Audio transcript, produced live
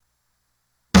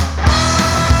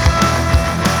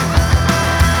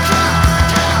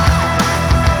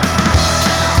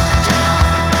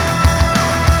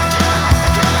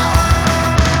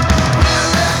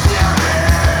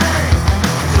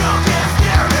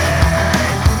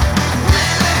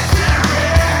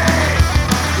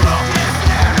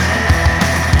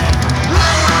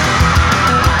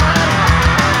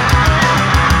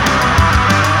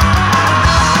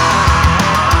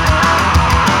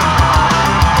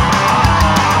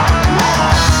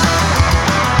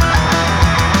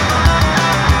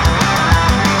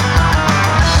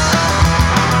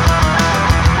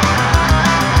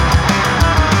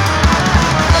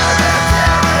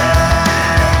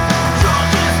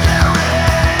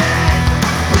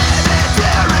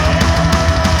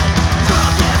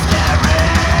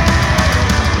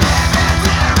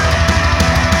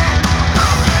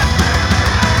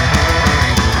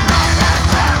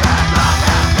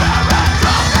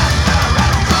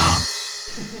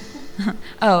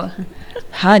Oh,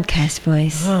 podcast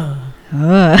voice. Hello.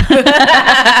 Is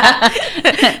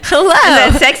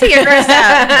that sexy or gross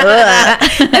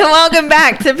out? And welcome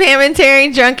back to Pam and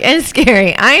Terry, Drunk and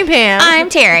Scary. I'm Pam. I'm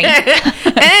Terry. And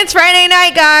it's Friday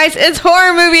night, guys. It's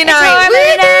horror movie night. Horror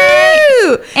movie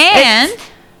night. And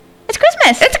it's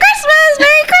Christmas. It's Christmas.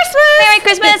 Merry Christmas. Merry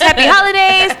Christmas. Happy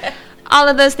holidays. All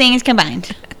of those things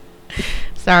combined.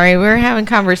 Sorry, we're having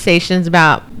conversations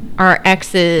about our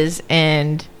exes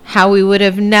and how we would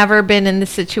have never been in the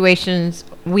situations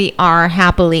we are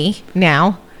happily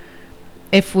now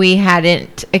if we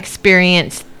hadn't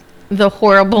experienced the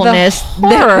horribleness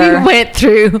that we went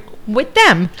through with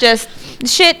them. Just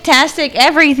shit-tastic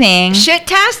everything.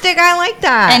 Shit-tastic, I like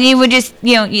that. And you would just,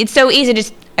 it's so easy to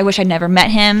just, I wish I'd never met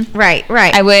him. Right.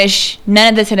 I wish none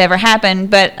of this had ever happened,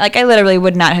 but like I literally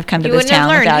would not have come to this town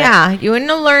without it. Yeah, you wouldn't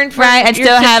have learned from I'd your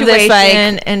still have this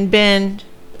situation and been,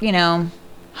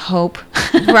 hope.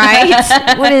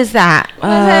 Right? What is that?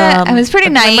 I was pretty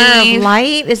naive. Of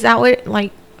light? Is that what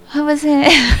What was it?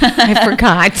 I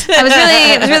forgot. I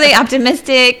was really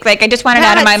optimistic. Like I just wanted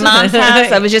out of my mom's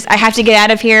house. I have to get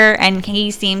out of here, and he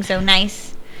seemed so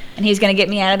nice, and he's gonna get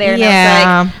me out of there. And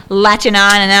I was like latching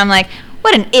on, and I'm like,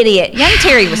 what an idiot. Young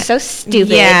Terry was so stupid.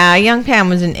 Yeah, young Pam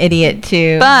was an idiot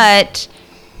too. But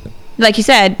like you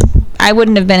said, I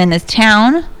wouldn't have been in this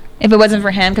town if it wasn't for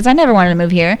him, because I never wanted to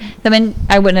move here. Then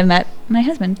I wouldn't have met my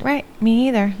husband. Right, me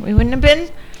either. We wouldn't have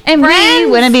been and friends. We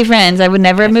wouldn't be friends. I would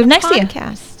never have moved next to you.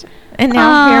 And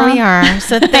now here we are.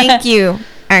 So thank you,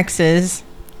 exes.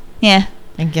 Yeah.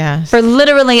 I guess. For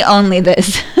literally only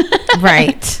this.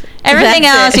 Right. Everything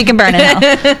else you can burn in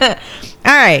hell.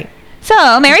 All right.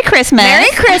 So, Merry Christmas.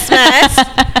 Merry Christmas.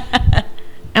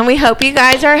 And we hope you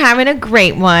guys are having a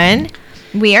great one.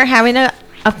 We are having a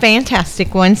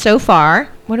fantastic one so far.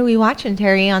 What are we watching,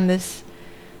 Terry, on this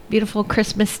beautiful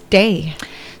Christmas day?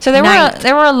 So there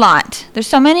were a lot. There's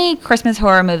so many Christmas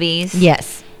horror movies.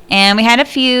 Yes. And we had a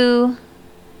few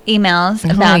emails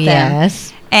about them.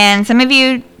 Yes. And some of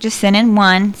you just sent in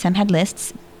one. Some had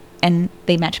lists. And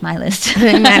they matched my list.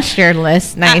 They matched your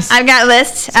list. Nice. I've got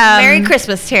lists. Merry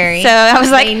Christmas, Terry. So I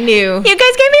was like, they knew. You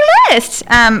guys gave me lists.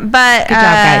 But good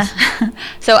job, guys.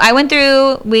 So I went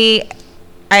through.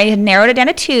 I had narrowed it down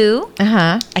to 2.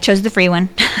 Uh-huh. I chose the free one.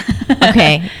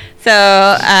 Okay.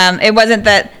 So it wasn't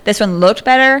that this one looked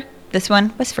better. This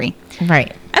one was free.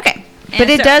 Right. Okay. But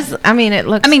it does. I mean, it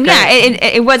looks. Yeah. great.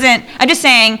 It wasn't. I'm just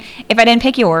saying, if I didn't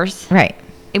pick yours, Right.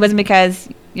 it wasn't because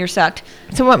yours sucked.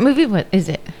 So what movie is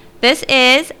it? This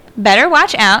is Better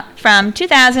Watch Out from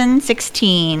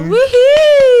 2016. Woohoo!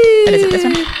 What is it? This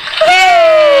one?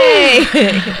 Yay!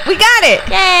 We got it.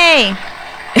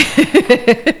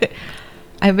 Yay!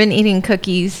 I've been eating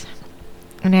cookies,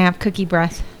 and I have cookie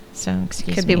breath. So excuse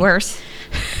me. Could be worse.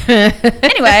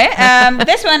 Anyway,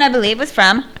 this one I believe was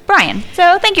from Brian.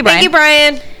 So thank you, Brian. Thank you,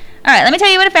 Brian. All right, let me tell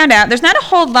you what I found out. There's not a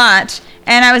whole lot,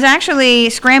 and I was actually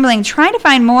scrambling trying to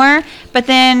find more, but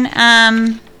then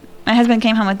my husband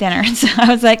came home with dinner, so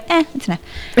I was like, it's enough.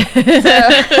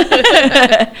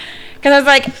 Because I was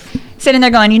like sitting there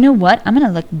going, you know what? I'm going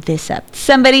to look this up.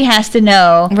 Somebody has to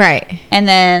know. Right. And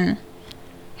then,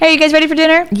 hey, you guys ready for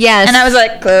dinner? Yes. And I was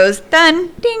like, closed,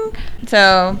 done, ding.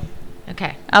 So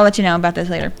Okay. I'll let you know about this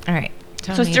later. All right.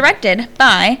 So it's directed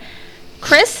by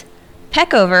Chris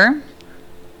Peckover,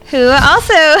 who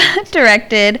also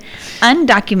directed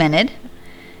Undocumented.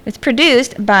 It's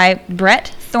produced by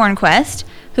Brett Thornquist,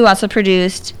 who also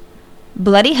produced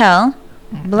Bloody Hell,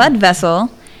 Blood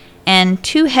Vessel, and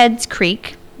Two Heads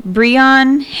Creek.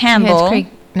 Breon Hamble. Two Heads Creek,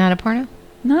 not a porno?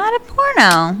 Not a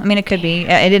porno. I mean, it could be.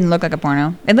 It didn't look like a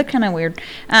porno. It looked kind of weird.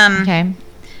 Okay.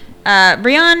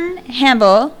 Breon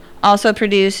Hamble also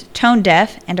produced Tone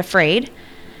Deaf and Afraid.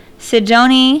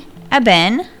 Sidoni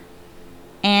Aben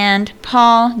and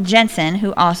Paul Jensen,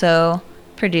 who also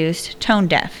produced Tone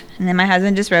Deaf. And then my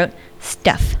husband just wrote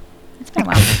Stuff. It's been a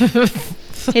while.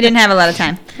 He didn't have a lot of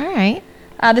time. All right.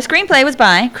 The screenplay was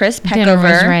by Chris Peckover. Dinner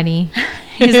was ready.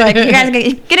 He's like, you guys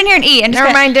get in here and eat.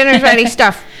 Never mind, dinner's ready.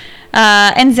 Stuff.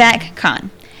 And Zach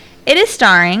Kahn. It is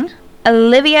starring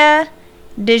Olivia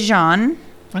DeJean.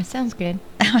 That sounds good.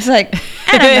 I was like,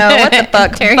 I don't know what the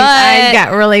fuck. Terry's eyes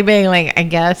got really big, like, I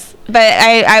guess. But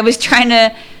I was trying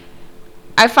to.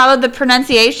 I followed the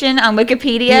pronunciation on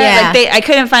Wikipedia. Yeah. Like I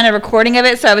couldn't find a recording of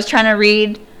it, so I was trying to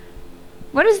read.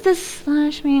 What does this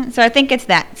slash mean? So I think it's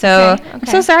that. So okay. I'm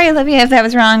so sorry, Olivia, if that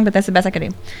was wrong, but that's the best I could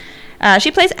do.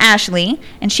 She plays Ashley,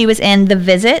 and she was in The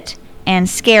Visit and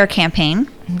Scare Campaign.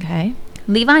 Okay.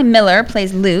 Levi Miller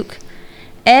plays Luke.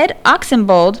 Ed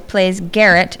Oxenbould plays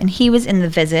Garrett, and he was in The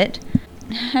Visit.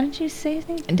 How did you say his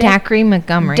name? Dacre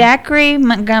Montgomery. Dacre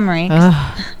Montgomery.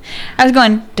 I was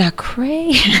going,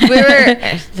 Dacre.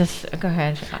 Go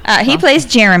ahead. He plays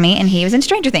Jeremy, and he was in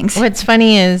Stranger Things. What's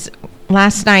funny is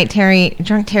last night,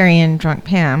 Drunk Terry and Drunk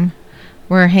Pam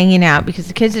were hanging out because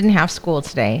the kids didn't have school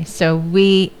today. So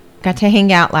we got to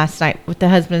hang out last night with the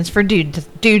husbands for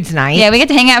dudes night. Yeah, we get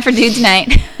to hang out for dudes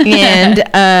night.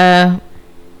 And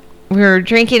we were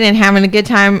drinking and having a good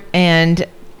time. And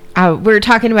we were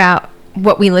talking about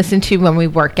what we listen to when we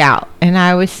work out. And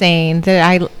I was saying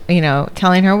that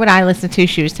telling her what I listen to.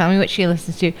 She was telling me what she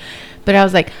listens to. But I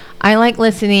was like, I like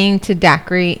listening to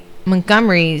Dacre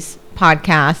Montgomery's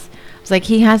podcast. I was like,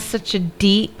 he has such a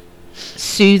deep,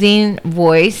 soothing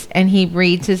voice, and he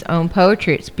reads his own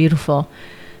poetry. It's beautiful.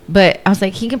 But I was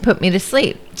like, he can put me to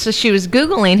sleep. So she was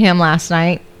Googling him last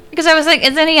night. Because I was like,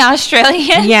 isn't he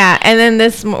Australian? Yeah. And then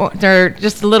just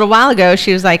a little while ago,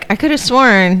 she was like, I could have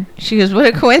sworn. She goes, what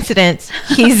a coincidence.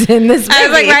 He's in this movie. I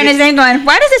was like writing his name going,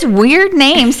 why does this weird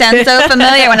name sound so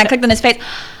familiar when I clicked on his face?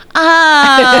 Oh,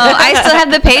 I still have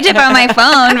the page up on my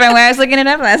phone from where I was looking it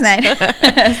up last night.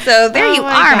 So there you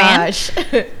are, gosh.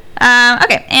 man.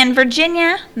 Okay. And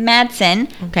Virginia Madsen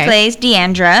plays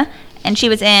Deandra. And she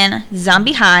was in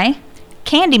Zombie High,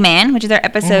 Candyman, which is our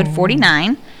episode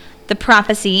 49, The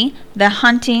Prophecy, The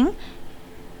Haunting,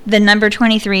 The Number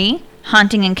 23,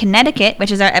 Haunting in Connecticut,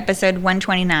 which is our episode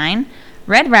 129,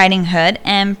 Red Riding Hood,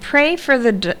 and Pray for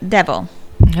the Devil.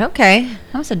 Okay.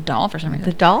 That was a doll for some reason.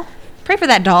 The doll? Pray for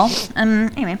that doll.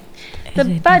 Anyway,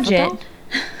 the budget.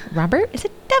 Robert? It's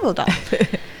a devil doll.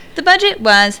 The budget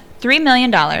was $3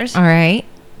 million. All right.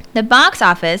 The box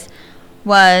office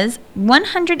was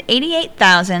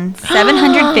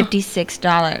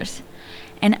 $188,756.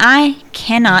 And I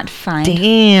cannot find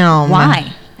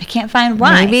why. I can't find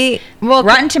why. Maybe. Well,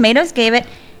 Rotten Tomatoes gave it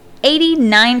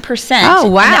 89%.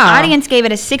 Oh, wow. And the audience gave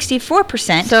it a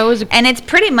 64%. So it was, and it's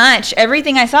pretty much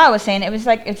everything I saw was saying it was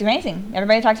like, it's amazing.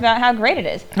 Everybody talks about how great it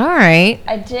is. all right.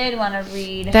 I did want to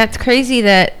read. That's crazy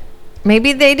that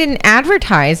maybe they didn't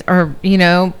advertise or,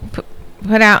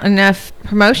 put out enough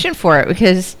promotion for it,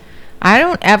 because I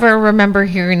don't ever remember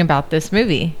hearing about this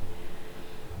movie.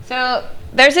 So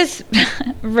there's this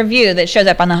review that shows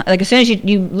up on as soon as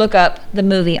you look up the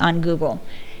movie on Google,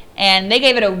 and they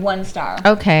gave it a 1 star.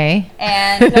 Okay.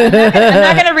 And so I'm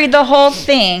not gonna read the whole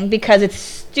thing because it's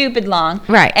stupid long.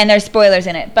 Right. And there's spoilers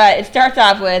in it. But it starts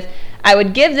off with, I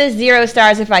would give this 0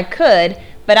 stars if I could,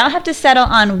 but I'll have to settle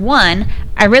on 1.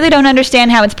 I really don't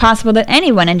understand how it's possible that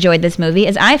anyone enjoyed this movie,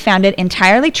 as I found it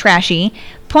entirely trashy,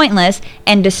 pointless,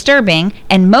 and disturbing,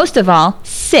 and most of all,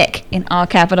 sick, in all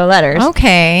capital letters.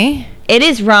 Okay. It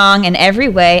is wrong in every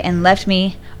way and left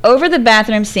me over the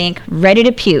bathroom sink, ready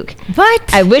to puke.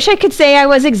 What? I wish I could say I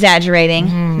was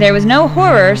exaggerating. There was no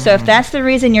horror, so if that's the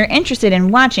reason you're interested in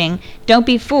watching, don't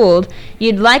be fooled.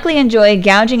 You'd likely enjoy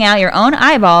gouging out your own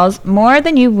eyeballs more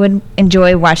than you would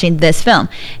enjoy watching this film.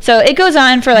 So it goes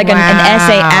on for like an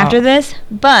essay after this,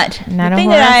 but Not the a thing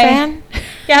horror that fan?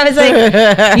 Yeah, I was like,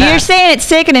 you're saying it's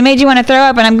sick and it made you want to throw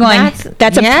up, and I'm going,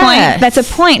 that's a point. That's a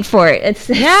point for it. It's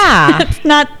it's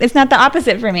not the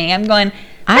opposite for me. I'm going,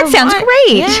 that sounds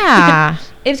great. Yeah.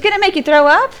 It's going to make you throw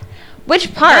up?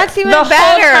 Which part? That's even the better,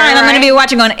 whole time I'm going to be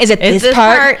watching going, is it this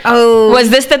part? Oh. Was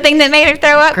this the thing that made her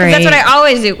throw up? Because that's what I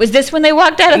always do. Was this when they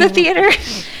walked out of the theater?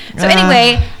 So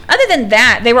anyway, other than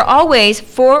that, they were always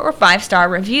 4 or 5 star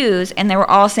reviews, and they were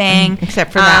all saying,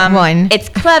 except for that one, it's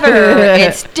clever,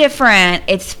 it's different,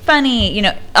 it's funny,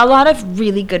 a lot of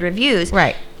really good reviews.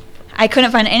 Right. I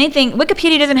couldn't find anything.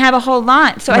 Wikipedia doesn't have a whole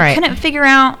lot, so I couldn't figure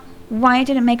out why it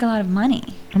didn't make a lot of money.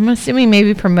 I'm assuming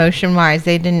maybe promotion-wise,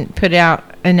 they didn't put out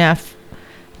enough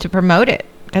to promote it.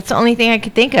 That's the only thing I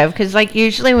could think of, because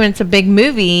usually when it's a big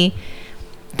movie,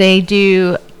 they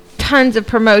do tons of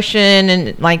promotion,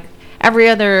 and every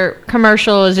other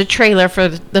commercial is a trailer for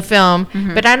the film,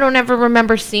 but I don't ever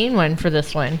remember seeing one for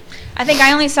this one. I think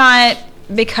I only saw it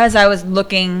because I was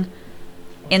looking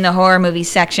in the horror movie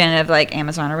section of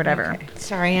Amazon or whatever. Okay.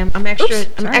 Sorry, I'm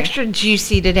extra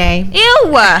juicy today.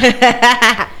 Ew!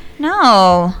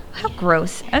 No, how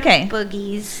gross. Okay,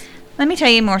 Boogies. let me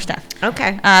tell you more stuff.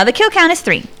 Okay. The kill count is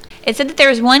 3. It said that there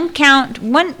was one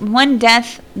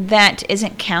death that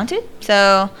isn't counted.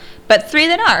 But 3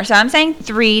 that are. So I'm saying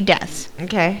 3 deaths.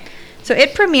 Okay. So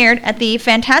it premiered at the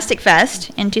Fantastic Fest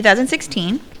in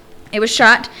 2016. It was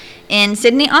shot in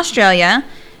Sydney, Australia,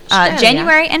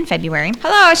 January and February.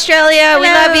 Hello, Australia. Hello. We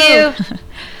love you.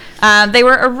 They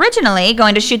were originally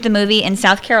going to shoot the movie in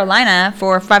South Carolina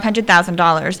for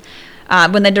 $500,000.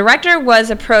 When the director was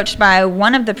approached by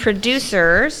one of the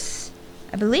producers,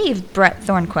 I believe Brett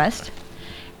Thornquist,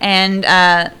 and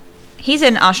he's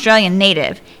an Australian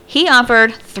native. He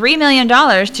offered $3 million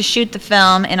to shoot the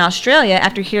film in Australia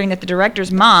after hearing that the director's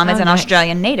mom is an nice.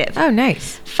 Australian native. Oh,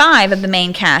 nice. 5 of the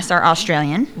main cast are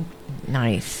Australian.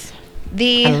 Nice.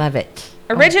 The I love it.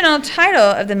 original title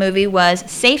of the movie was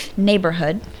Safe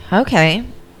Neighborhood. Okay.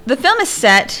 The film is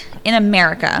set in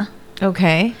America,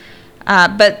 Okay.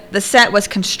 but the set was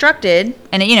constructed,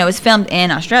 and it was filmed in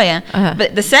Australia, Uh-huh.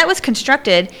 but the set was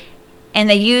constructed, and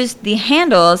they used the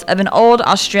handles of an old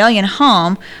Australian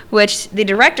home, which the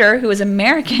director, who was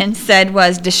American, said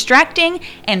was distracting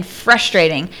and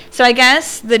frustrating. So I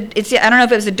guess I don't know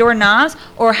if it was the doorknobs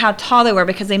or how tall they were,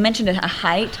 because they mentioned a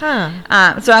height.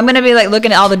 Huh. So I'm going to be like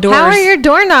looking at all the doors. How are your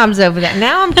doorknobs over there?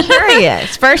 Now I'm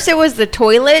curious. First it was the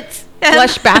toilets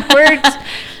flush backwards,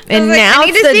 and like, now I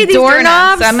need to it's see the these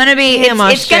doorknobs. So I'm going to be, it's Damn,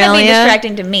 going to be Australia.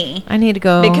 distracting to me I need to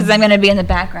go. because I'm going to be in the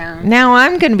background. Now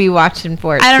I'm going to be watching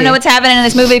for it. I don't too. know what's happening in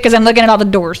this movie because I'm looking at all the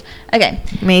doors. Okay.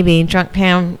 Maybe drunk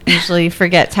Pam usually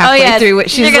forgets Oh, halfway yeah. through what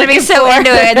she's You're going to be looking so for.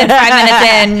 into it, and then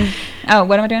 5 minutes in. Oh,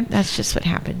 what am I doing? That's just what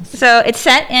happens. So it's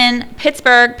set in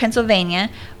Pittsburgh,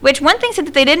 Pennsylvania, which one thing said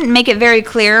that they didn't make it very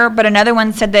clear, but another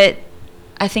one said that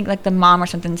I think like the mom or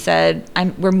something said,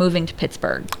 we're moving to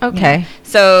Pittsburgh. Okay.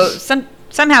 So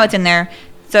somehow it's in there.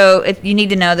 So you need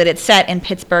to know that it's set in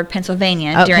Pittsburgh,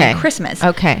 Pennsylvania during Christmas.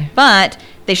 Okay. But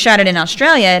they shot it in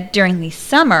Australia during the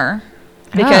summer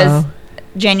because Oh.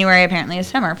 January apparently is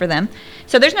summer for them.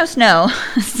 So there's no snow.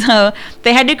 So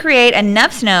they had to create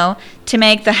enough snow to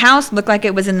make the house look like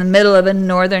it was in the middle of a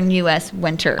northern U.S.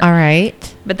 winter. All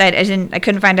right. But I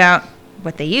couldn't find out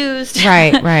what they used.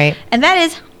 Right, right. And that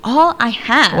is all I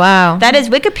have. Wow. That is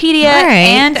Wikipedia All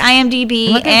right. and IMDb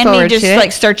Looking and me forward just to it.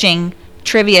 like searching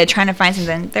trivia, trying to find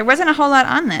something. There wasn't a whole lot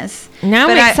on this. Now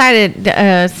But I'm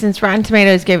excited since Rotten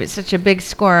Tomatoes gave it such a big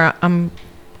score. I'm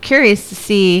curious to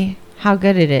see how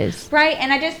good it is. Right,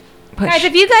 and I just Push. guys,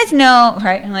 if you guys know,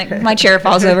 right, I'm like my chair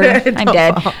falls over, I'm Don't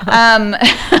dead. fall.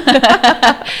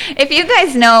 If you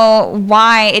guys know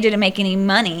why it didn't make any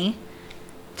money,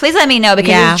 please let me know because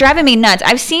Yeah. it's driving me nuts.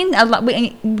 I've seen a lot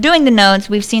doing the notes.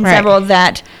 We've seen Right. several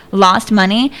that lost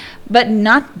money, but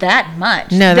not that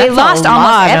much. No, they that's lost a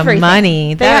almost lot everything. of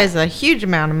money. They- That is a huge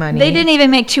amount of money. They didn't even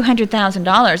make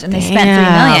 $200,000, and they spent $3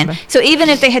 Damn. million. So even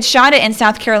if they had shot it in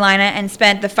South Carolina and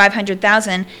spent the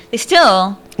 $500,000, they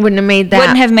still wouldn't have made that.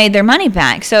 wouldn't have made their money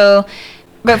back. So,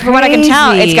 but from what I can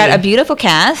tell, it's got a Crazy. beautiful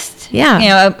cast. Yeah. You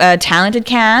know, a talented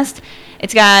cast.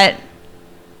 It's got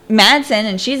Madsen,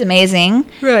 and she's amazing.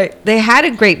 Right. They had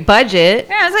a great budget.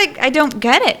 Yeah, I was like, I don't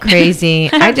get it. Crazy.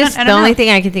 I just don't the only know. thing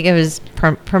I can think of is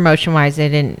promotion wise, they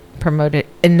didn't promote it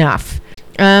enough.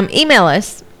 Email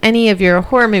us any of your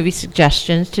horror movie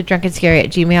suggestions to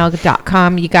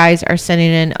drunkenscary@gmail.com. You guys are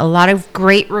sending in a lot of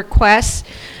great requests.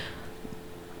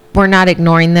 We're not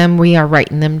ignoring them. We are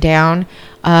writing them down.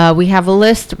 We have a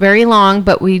list very long,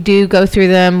 but we do go through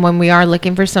them when we are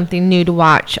looking for something new to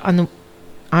watch on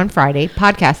Friday,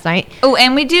 podcast night. Oh,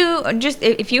 and we do, just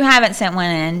if you haven't sent one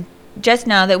in, just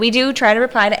know that we do try to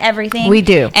reply to everything. We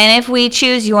do. And if we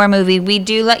choose your movie, we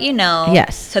do let you know.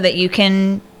 Yes. So that you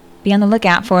can be on the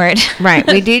lookout for it. Right.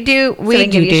 We do. we can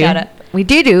give you a shout out. We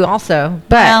do also.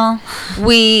 But Well,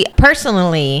 we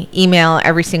personally email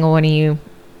every single one of you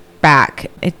back.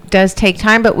 It does take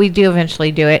time, but we do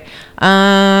eventually do it.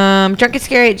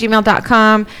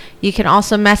 Drunkenscary@gmail.com. You can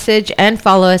also message and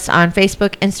follow us on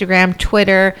Facebook, Instagram,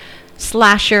 Twitter,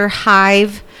 Slasher,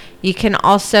 Hive. You can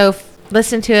also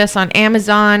listen to us on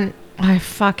Amazon. I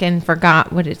fucking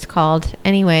forgot what it's called.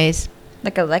 Anyways,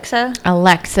 like Alexa.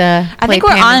 Alexa. I play think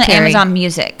we're Pam on and Terry. Amazon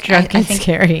Music. Drunk I and think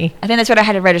Scary. I think that's what I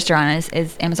had to register on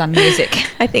is Amazon Music.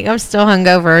 I think I'm still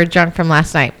hungover, drunk from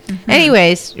last night.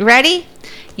 Anyways, you ready?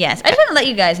 Yes, I just want to let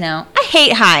you guys know I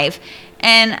hate Hive,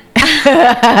 and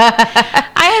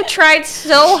I have tried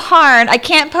so hard. I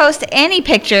can't post any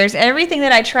pictures. Everything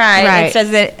that I try, Right. it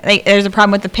says that like, there's a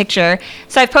problem with the picture.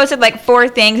 So I've posted like 4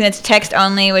 things, and it's text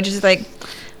only, which is like.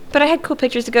 But I had cool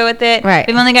pictures to go with it. Right.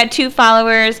 We've only got 2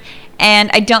 followers,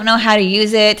 and I don't know how to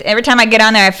use it. Every time I get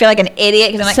on there, I feel like an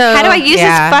idiot because I'm like, So, how do I use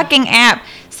yeah. this fucking app?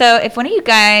 So if one of you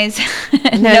guys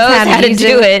knows how to use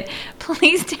do it. it,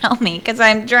 please tell me because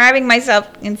I'm driving myself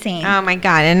insane. Oh my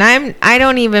god! And I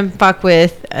don't even fuck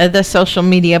with the social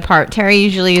media part. Terry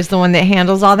usually is the one that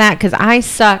handles all that because I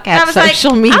suck at I was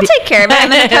social like, media. I'll take care of it. I'm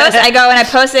gonna post. I go and I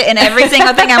post it, and every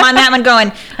single thing I'm on that one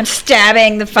going, I'm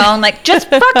stabbing the phone like, just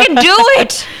fucking do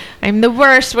it. I'm the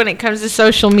worst when it comes to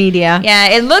social media. Yeah,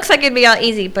 it looks like it'd be all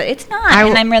easy, but it's not,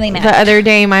 and I'm really mad. The other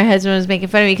day, my husband was making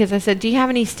fun of me because I said, "Do you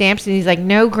have any stamps?" And he's like,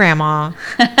 "No, Grandma.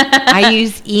 I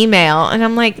use email." And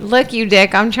I'm like, "Look, you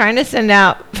dick! I'm trying to send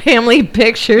out family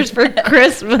pictures for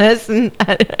Christmas, and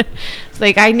it's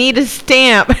like I need a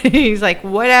stamp." He's like,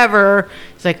 "Whatever."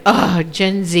 It's like, oh,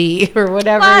 Gen Z or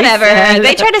whatever. he Whatever. said.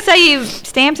 They try to sell you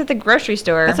stamps at the grocery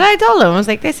store. That's what I told them. I was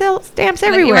like, they sell stamps Like,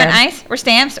 you everywhere. want ice or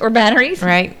stamps or batteries?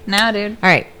 Right. No, dude. All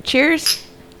right. Cheers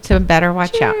to Better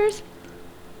Watch Out. Cheers.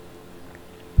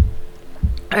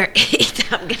 All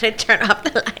right. I'm going to turn off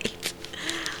the lights.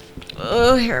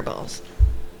 Oh, hairballs.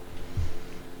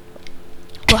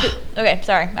 Okay,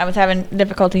 sorry. I was having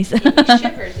difficulties. Shivers.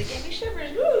 It gave me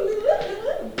shivers.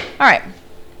 All right.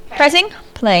 Pressing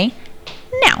play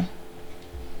now.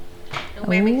 No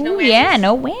whammies, no Ooh, whammies. yeah,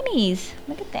 no whammies.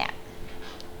 Look at that.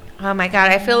 Oh my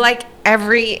God. I feel like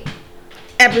every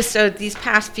episode these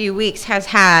past few weeks has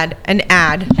had an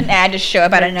ad. An ad just show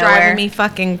up out of They're nowhere. driving me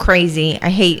fucking crazy. I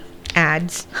hate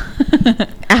ads.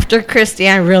 After Christy,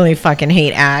 I really fucking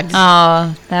hate ads.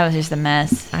 Oh, that was just a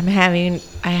mess. I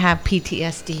have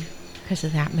PTSD because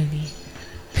of that movie.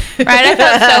 Right? I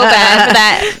felt so bad for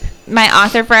that. My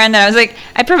author friend that I was like,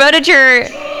 I promoted your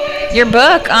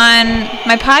book on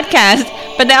my podcast,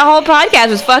 but that whole podcast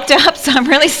was fucked up, so I'm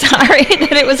really sorry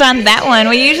that it was on that one.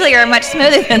 We usually are much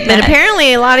smoother than And that.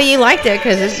 apparently a lot of you liked it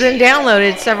because it's been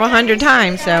downloaded several hundred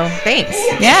times, so thanks.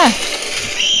 Yeah.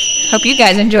 Hope you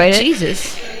guys enjoyed it.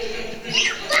 Jesus.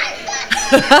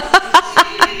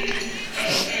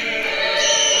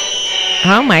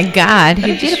 Oh my God. What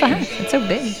a beautiful house. It's so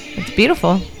big. It's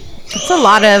beautiful. It's a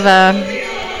lot of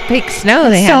fake snow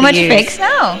they have So to much use. fake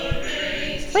snow.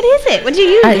 What is it? What'd you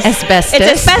use? Asbestos.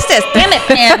 It's asbestos. Damn it,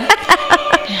 man.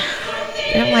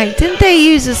 And I'm like, didn't they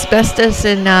use asbestos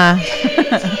in The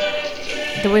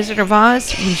Wizard of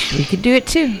Oz? We could do it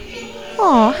too.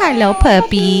 Oh, hello,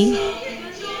 puppy.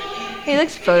 He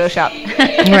looks photoshopped.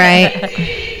 Right.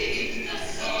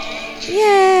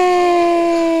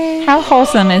 Yay. How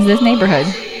wholesome is this neighborhood?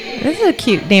 This is a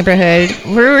cute neighborhood.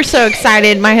 We were so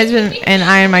excited. My husband and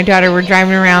I and my daughter were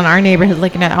driving around our neighborhood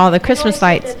looking at all the Christmas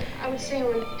lights. I would say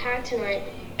I'm packed tonight.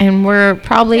 And we're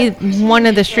probably one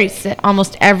of the streets that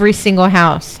almost every single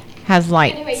house has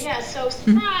lights. Anyway, yeah, so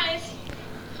surprise.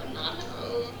 I'm not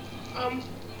home.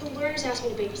 The lawyers asked me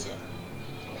to babysit.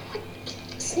 What?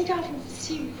 Sneak off and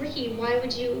see Ricky. Why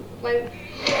would you? Why?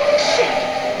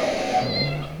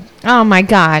 Oh my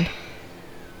God.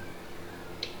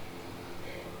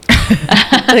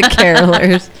 The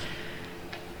carolers.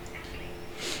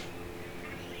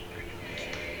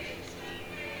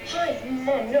 Hi,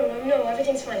 Mom. No.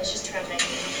 Everything's fine. It's just traffic.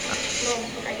 Mom,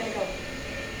 I gotta go.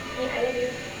 Hey, I love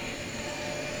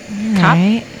you. Cop?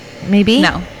 Right. Maybe?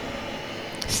 No.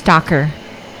 Stalker.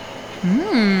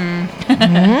 Hmm.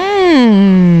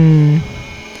 Mm.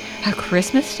 A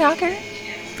Christmas stalker?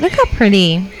 Look how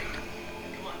pretty. Come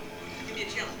on. Give me a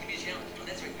challenge. Oh,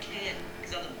 that's right. You can.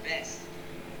 Because I'm the best.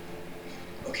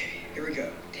 Okay, here we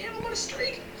go. Damn, I'm on a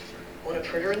streak. Want to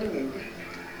put her in the mood.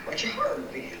 Watch your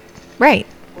heart beat. Right.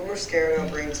 When we're scared, our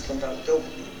brains pump out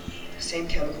dopamine. The same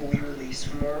chemical we release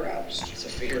when we're aroused. So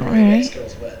figure out Alright. next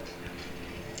girl's wet.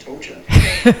 Told ya.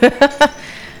 Can't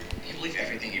believe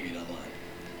everything you read online.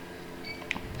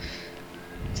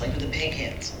 It's like with the paint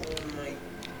cans. Oh my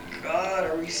God,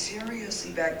 are we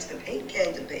seriously back to the paint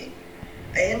can debate?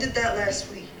 I ended that last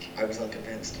week. I was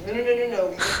unconvinced. No. We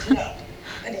looked it up.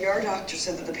 And the ER doctor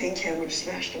said that the paint can would have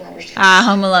smashed the robber's face. Ah,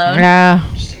 Home Alone. Yeah.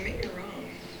 Just admit you're wrong.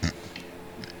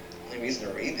 Only reason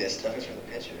to read this stuff is for the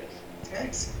pictures. It's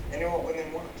nice. I know what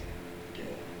women want. Yeah.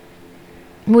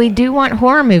 We do want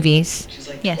horror movies. She's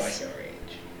like Yes. twice our age.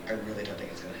 I really don't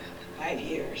think it's gonna happen. 5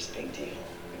 years, big deal.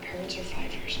 My parents are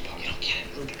 5 years apart. You don't get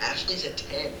it. Look, Ashley's a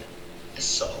 10. A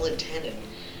solid 10. And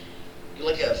you're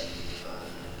like a...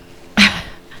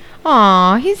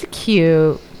 Aw, he's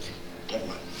cute. Never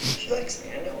mind. She likes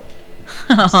me, I know it.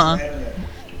 Aw. I don't know.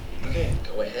 Okay,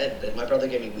 go ahead. But my brother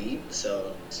gave me weed,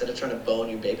 so instead of trying to bone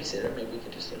your babysitter, maybe we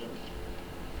could just,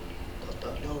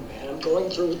 No, man, I'm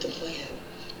going through with the plan.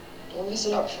 Don't mess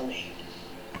it up for me.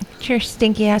 Get your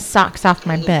stinky ass socks off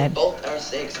my Look, bed. For both our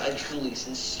sakes, I truly,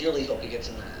 sincerely hope he gets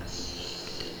an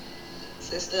ass.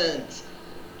 Assistance.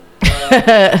 My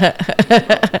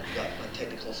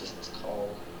technical assistant's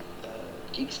called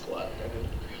Geek Squad. They're doing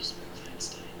real smooth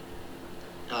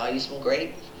Einstein. You smell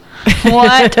great.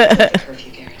 What?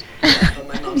 Curfew guarantee. But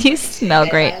my mom's You like, smell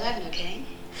great. 11, okay?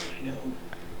 I know.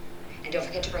 And don't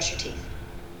forget to brush your teeth.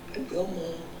 I will,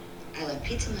 Mom. I love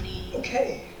pizza money.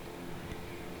 Okay.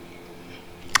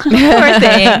 Poor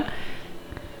thing.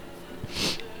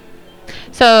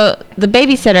 So the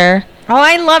babysitter. Oh,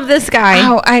 I love this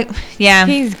guy. Yeah.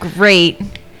 He's great.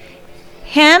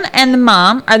 Him and the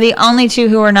mom are the only two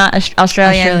who are not Australian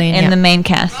Australian, in yeah. the main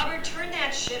cast. Robert, turn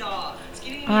that shit off. It's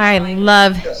giving me I like-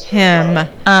 love him.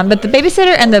 But the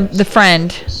babysitter and the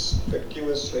friend,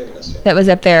 Conspicuously missing. that was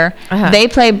up there. Uh-huh. They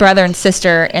play brother and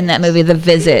sister in that movie, The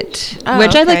Visit, Oh,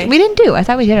 which I okay. like. We didn't do. I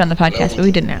thought we did it on the podcast, but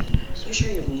we didn't. You sure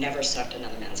you've never sucked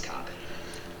another man's cock?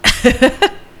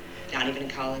 Not even in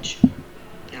college?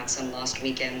 Not some lost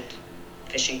weekend,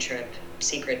 fishing trip,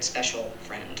 secret special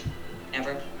friend?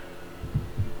 Never?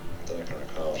 Then I can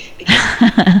recall. Because,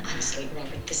 honestly,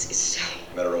 Robert, this is so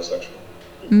Metrosexual.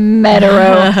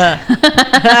 Metero.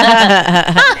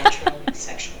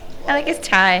 metrosexual. I like his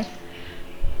tie.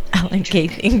 I like gay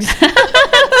things.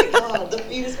 Oh my god, the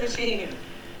fetus machine!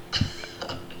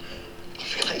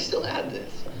 I still had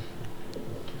this.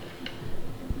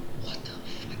 What the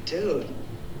fuck? Dude,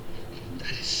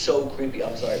 that is so creepy.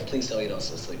 I'm sorry. Please tell me you don't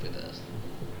still sleep with this.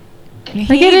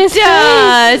 Look at his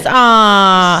does.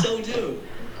 Aww. So do.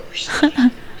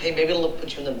 Hey, maybe it'll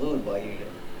put you in the mood while you.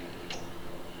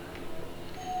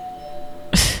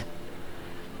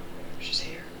 She's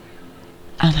here.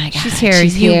 Oh my god. She's here.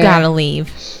 You gotta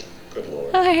leave. Good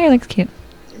lord. Oh, her hair looks cute.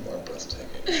 You are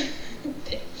breathtaking.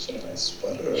 Thank you. Nice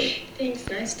sweater. Thanks,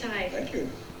 nice tie. Thank you.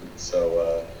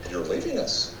 So, you're leaving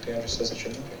us. Deandra says that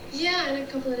you're leaving. Yeah, in a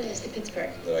couple of days to Pittsburgh.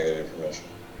 Then I get your permission.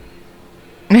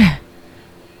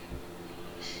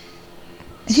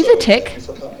 Is he the Thank tick? you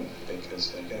for coming,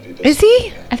 because I'm gonna be busy. Is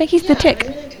he? I think he's the tick.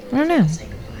 I'm gonna come I don't over know. and say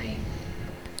goodbye.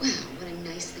 Wow, what a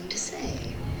nice thing to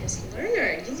say. Miss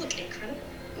Lerner, you look incredible.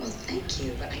 Well, thank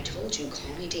you, but I told you,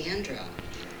 call me Deandra.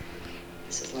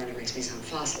 Mrs. Lerner makes me sound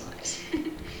fossilized.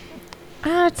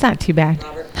 Oh, it's not too bad.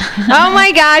 Robert, Oh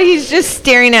my god, he's just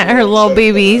staring at her little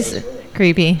boobies.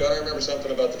 Creepy. Gotta remember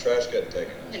something about the trash getting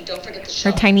taken out. and don't forget the Her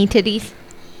shovel. tiny titties.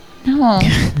 No.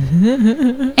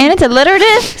 And it's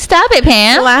alliterative? Stop it,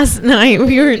 Pam. Last night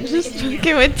we were just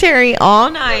talking with Terry all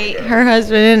night. Her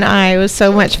husband and I. It was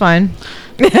so much fun.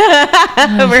 We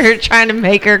were trying to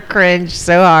make her cringe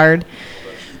so hard.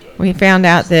 We found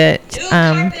out that New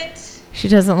carpet. she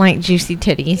doesn't like juicy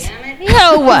titties. Damn it.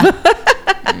 No.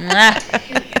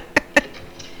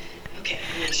 Okay,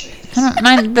 I'm gonna show you this. I don't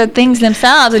mind the things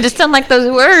themselves. I just don't like those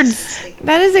words.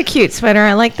 That is a cute sweater.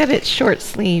 I like that it's short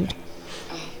sleeved.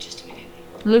 Oh, just a minute.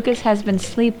 Lucas has been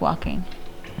sleepwalking.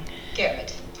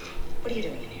 Garrett, what are you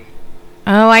doing in here?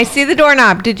 Oh, I see the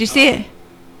doorknob. Did you see it?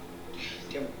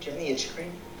 Do you have any itch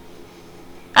cream?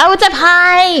 Oh, it's up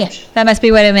high. That must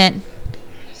be what it meant.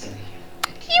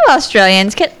 You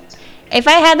Australians, if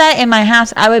I had that in my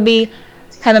house, I would be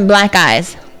having black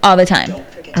eyes all the time Don't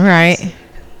forget All right.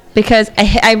 because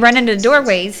I run into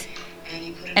doorways and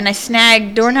you put it and I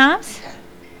snag doorknobs.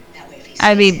 that way if he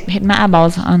I'd be sees it, hitting my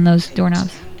eyeballs on those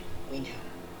doorknobs. we know.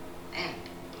 And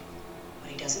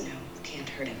what he doesn't know can't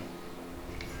hurt him.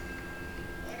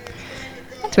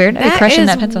 That's weird. I'd be That crushing is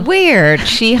that pencil. weird.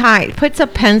 She puts a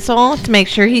pencil to make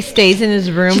sure he stays in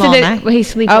his room She all said night. that he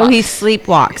sleepwalks. Oh, he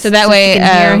sleepwalks. So that way you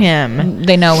can hear him.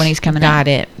 they know when he's coming Got out.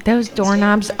 it. Those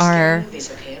doorknobs are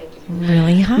Movies, okay? It'll be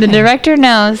really high. The director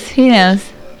knows. He knows.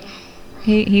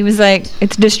 He was like,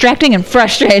 it's distracting and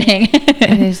frustrating.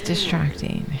 It is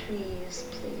distracting. please,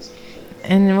 please.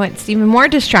 And what's even more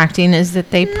distracting is that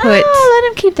they No, put let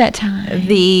him keep that time.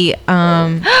 the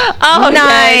Oh,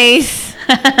 nice.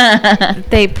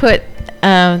 They put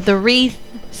the wreath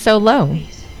so low.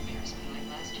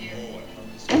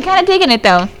 I'm kind of digging it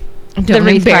though. Don't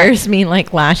wreath part. embarrass me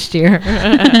like last year.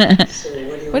 So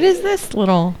what do you What is this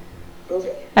little?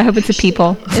 Okay. I hope it's a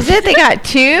people. Is it? They got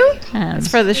two? Um, It's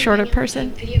for the shorter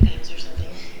person. Video games or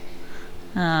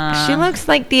something. She looks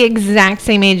like the exact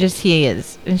same age as he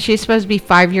is, and she's supposed to be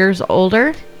 5 years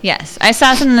older. Yes, I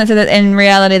saw something that said that in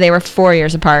reality they were 4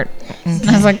 years apart. I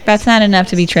was like, that's not enough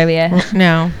to be trivia.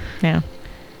 No. I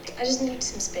just need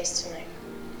some space tonight.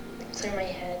 Clear my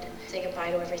head, say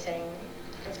goodbye to everything,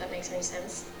 if that makes any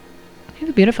sense. You have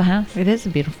a beautiful house. It is a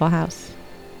beautiful house.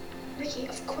 Ricky,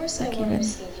 of course I Look, want even- to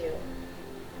see you.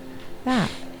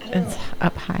 That. I don't It's know.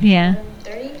 up high. Yeah.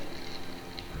 30?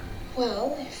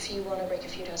 Well, if you want to break a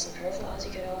few dozen perv laws,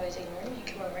 you could always ignore me.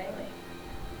 Come over anyway.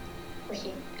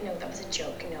 Ricky, no, that was a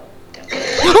joke. No, don't.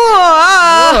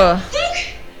 Oh. Luke!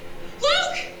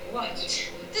 Luke! What?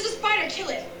 There's a spider. Kill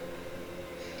it.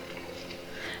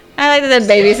 I like that the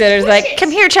babysitter's like,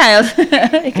 come here, child.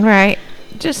 Right.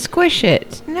 Just squish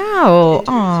it. No.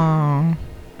 Aw.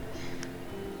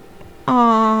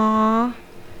 Aw.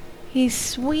 He's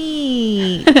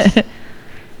sweet.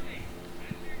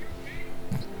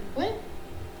 What?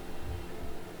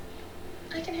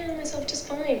 I can handle myself just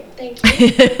fine. Thank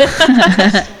you.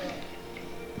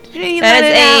 That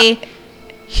is a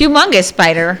humongous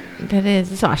spider. That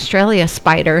is. It's Australia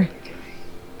spider.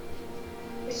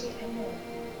 Ricky, I know.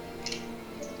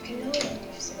 I know I love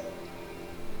you so.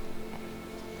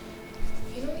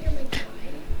 You know you're my guy.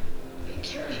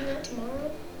 Can't we hang out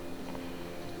tomorrow?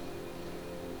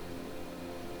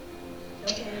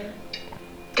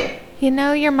 You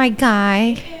know you're my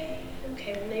guy.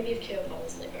 Okay, well, maybe if Kiddo falls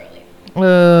asleep early.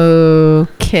 Oh,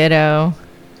 kiddo.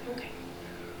 Okay.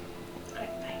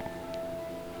 Alright, bye.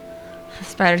 The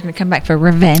spider's gonna come back for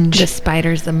revenge. The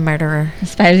spider's the murderer. The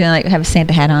spider's gonna like have a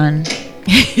Santa hat on.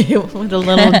 With a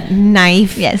little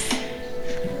knife. Yes.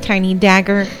 Tiny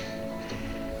dagger.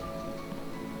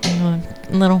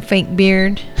 Little fake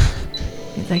beard.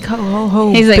 He's like, ho, ho,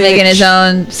 ho. He's like making his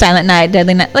bitch. own Silent Night,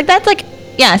 Deadly Night. Like that's like,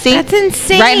 yeah. See, That's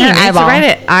insane. Right in her It's eyeball. right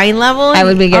at eye level. I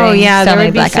would be Oh getting yeah, so there many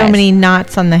would be black so eyes. many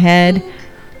knots on the head.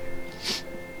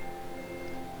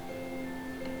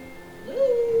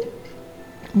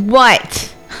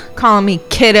 What? Calling me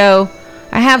kiddo?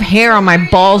 I have hair on my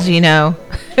balls, you know.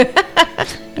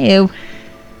 Ew.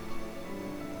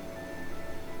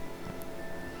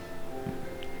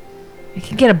 I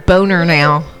can get a boner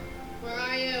now. Where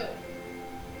are you?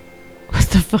 What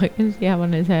the fuck does he have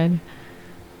on his head?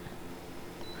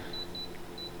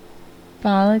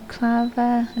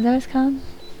 Balaclava. Is that what it's called?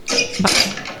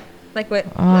 Like what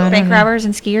I bank don't know. robbers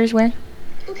and skiers wear?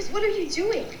 Lucas, what are you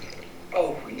doing?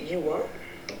 Oh, you what?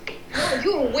 No,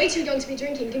 you are way too young to be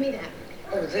drinking. Give me that.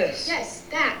 Oh, this. Yes,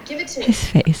 that. Give it to me. His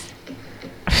face.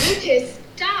 Lucas,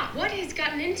 stop. What has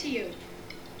gotten into you?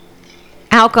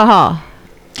 Alcohol.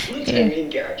 Look at me,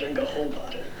 Garrett, drink a whole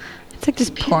bottle. It's like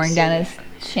just pouring down his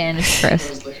chin. It's gross.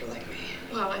 Those liquor like me.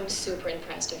 Wow, I'm super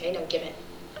impressed. Okay, now give it.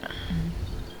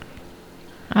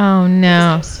 Oh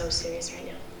no. I'm so serious right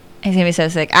now. He's gonna be so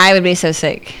sick. I would be so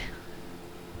sick.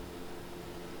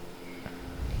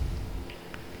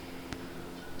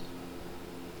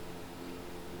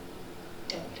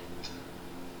 Don't.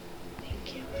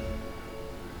 Thank you.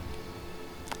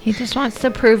 He just wants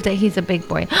to prove that he's a big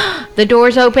boy. The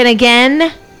door's open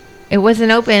again. It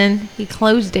wasn't open. He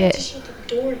closed it. Shut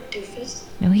the door, doofus.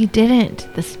 No, he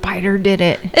didn't. The spider did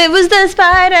it. It was the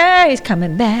spider. He's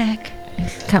coming back.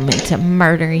 He's coming to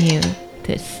murder you.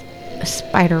 This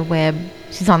spider web.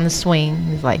 She's on the swing.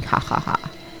 He's like, ha ha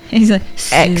ha. He's like,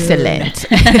 Excellent.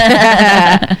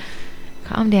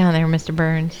 Calm down there, Mr.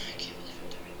 Burns.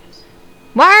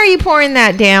 Why are you pouring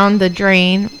that down the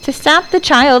drain? to stop the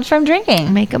child from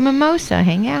drinking. Make a mimosa.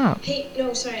 Hang out. Hey,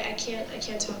 no, sorry, I can't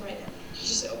talk right now. You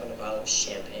just opened a bottle of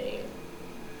champagne.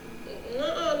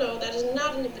 No, that is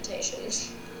not an invitation.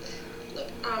 Look,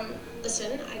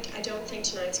 listen, I don't think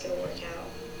tonight's gonna work out.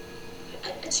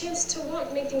 A chance to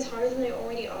what? Make things harder than they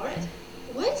already are?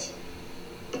 What?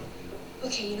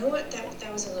 Okay, you know what?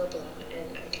 That was a low blow,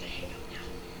 and I'm gonna hang up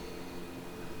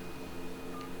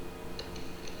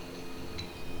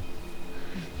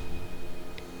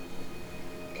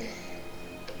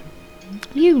now.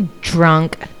 You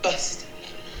drunk. Busted.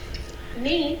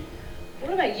 Me?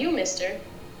 What about you, mister?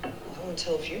 I won't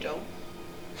tell if you don't.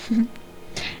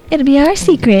 It'll be our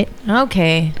secret.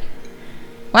 Okay.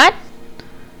 What?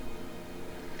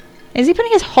 Is he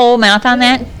putting his whole mouth on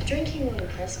that? Drinking won't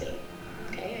impress me.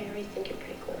 Okay, I already think you're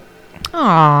pretty cool.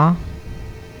 Aw.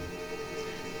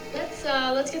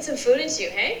 Let's get some food into you,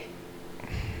 hey?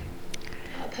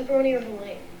 Pepperoni or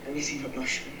Hawaiian? Anything but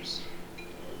mushrooms.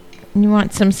 You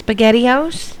want some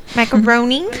SpaghettiOs?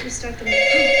 Macaroni? Why don't we start the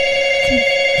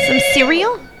Some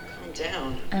cereal? Calm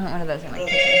down. I want one of those.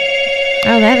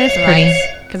 Oh, that is pretty.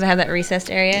 Because I have that recessed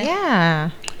area.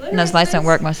 Yeah. And those lights don't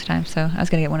work most of the time, so I was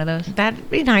going to get one of those. That'd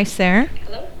be nice there.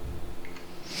 Hello?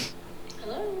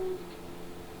 Hello?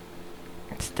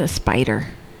 It's the spider.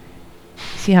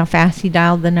 See how fast he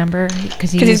dialed the number?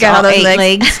 Because Because he's got all those 8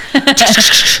 legs.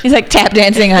 He's like tap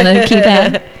dancing on a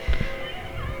keypad.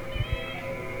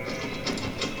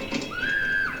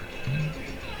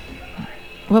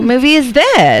 What movie is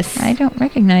this? I don't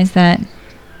recognize that.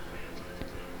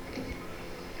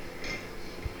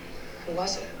 Who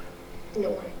was it?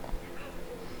 No one.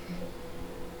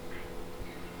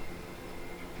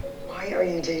 Why are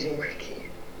you dating Ricky?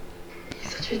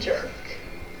 He's such a jerk.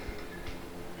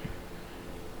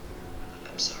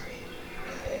 I'm sorry.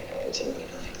 I didn't mean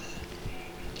it like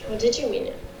that. Or did you mean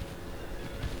it?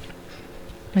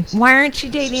 Like, why aren't you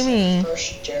dating me?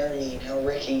 First Jeremy, now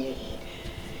Ricky.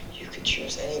 You could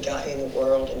choose any guy in the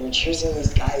world, and you're choosing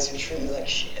these guys who treat you like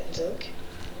shit. Luke,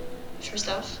 first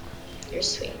off, you're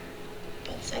sweet.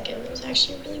 But second, there's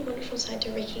actually a really wonderful side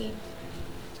to Ricky.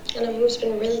 And a move's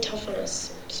been really tough on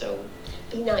us. So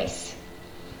be nice.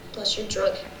 Plus, you're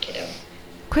drunk, kiddo.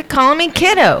 Quit calling me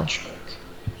kiddo. Drunk.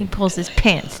 He pulls his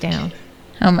pants down.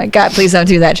 Oh my God, please don't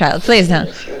do that, child. Please In don't.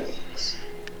 a few weeks.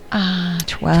 12.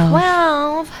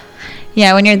 12.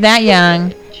 Yeah, when you're that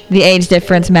young, the age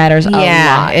difference matters a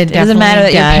Yeah, lot. it doesn't matter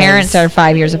that definitely your does. parents are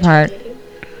 5 years apart.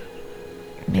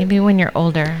 Maybe when you're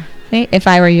older. See, if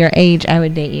I were your age, I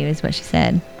would date you, is what she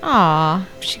said. Aw,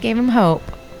 she gave him hope.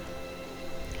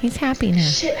 He's happy now.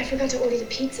 Shit, I forgot to order the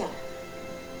pizza.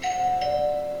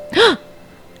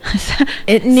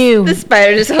 It knew. The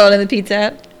spider just holding the pizza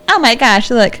up. Oh my gosh,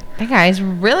 look. That guy's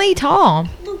really tall.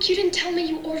 Luke, you didn't tell me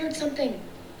you ordered something.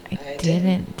 I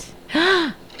didn't.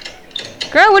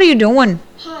 Girl, what are you doing?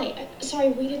 Hi, sorry,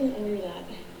 we didn't order that.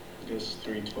 Just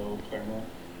 312 Claremont.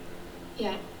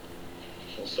 Yeah.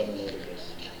 Well, someone ordered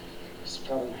this. It's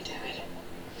probably my dad.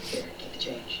 Here, get the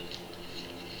change.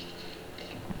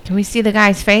 Can we see the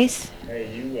guy's face?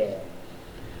 Hey, you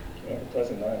have a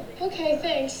pleasant night. Okay,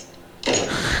 thanks.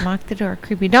 Lock the door.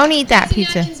 Creepy. Don't eat that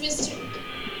pizza. Napkins, mister.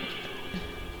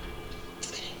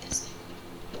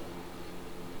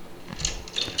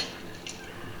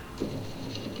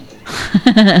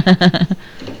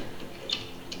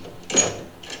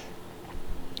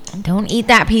 Don't eat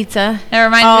that pizza. That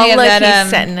reminds Oh, me of look, that. he's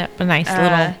setting up a nice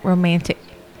little romantic.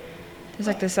 There's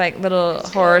like this like little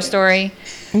horror story.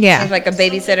 Yeah. Of like a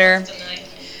babysitter,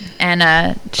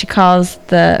 and she calls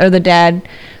the dad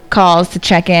calls to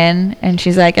check in, and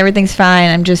she's like, everything's fine.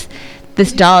 I'm just,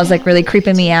 this doll is like really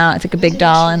creeping me out. It's like a big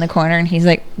doll in the corner, and he's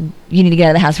like, you need to get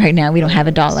out of the house right now. We don't have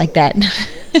a doll like that.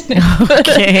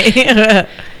 Okay.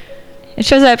 It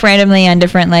shows up randomly on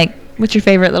different, like, what's your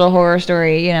favorite little horror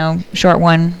story, you know, short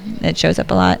one. It shows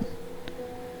up a lot.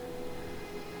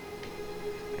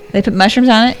 They put mushrooms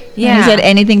on it? Yeah. He said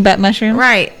anything but mushrooms?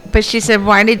 Right. But she said,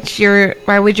 why would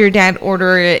your dad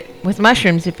order it with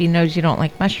mushrooms if he knows you don't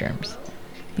like mushrooms?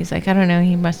 He's like, I don't know.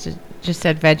 He must have just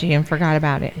said veggie and forgot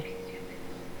about it.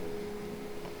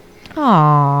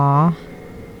 Aww.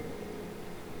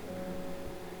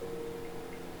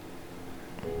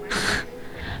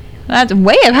 That's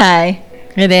way up high.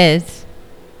 It is.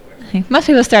 Most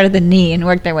people start at the knee and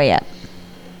work their way up.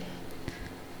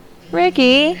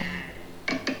 Ricky.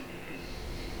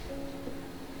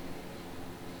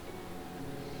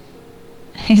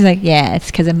 He's like, yeah,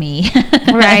 it's because of me.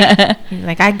 Right. He's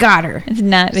like, I got her. It's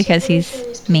not because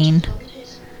he's mean.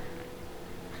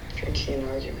 Drinking and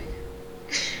arguing.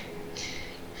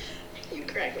 You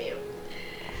crack me up.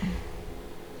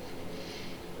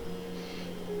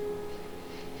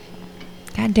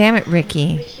 God damn it,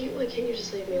 Ricky. Why can't you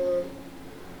just leave me alone?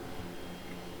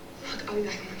 Look, I'll be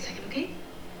back in 1 second, okay?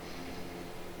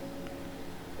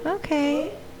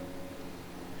 Okay.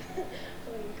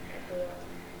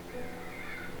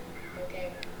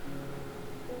 Okay.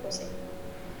 We'll see.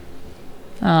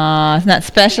 Aw, it's not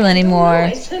special anymore.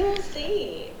 I said we'll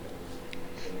see.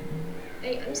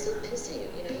 Hey, I'm still pissed at you,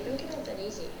 you know? You don't get off that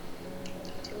easy.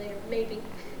 Talk to you later, maybe.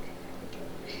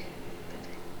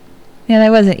 Yeah,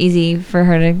 that wasn't easy for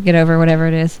her to get over whatever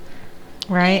it is.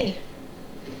 Right? Hey.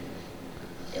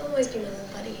 You'll always be my little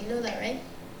buddy, you know that, right?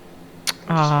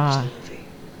 Aw.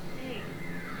 Hey,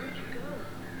 where'd you go?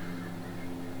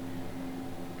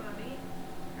 Bobby,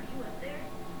 are you up there?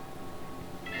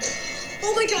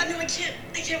 Oh my god, no, I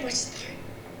can't watch this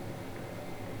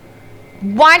part.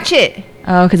 Watch it.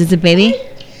 Oh, because it's a baby?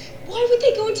 Why would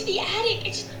they go into the attic?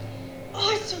 It's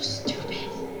so stupid.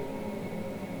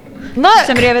 Look.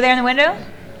 Somebody over there in the window?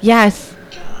 Yes.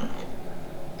 God.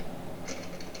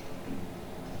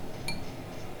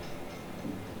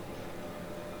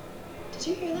 Did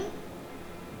you hear that?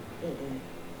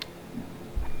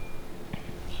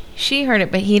 She heard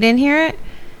it, but he didn't hear it?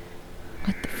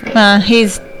 What the frick?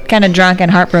 He's kind of drunk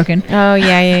and heartbroken. Oh,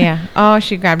 yeah. Oh,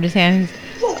 she grabbed his hand.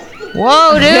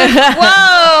 Whoa, dude.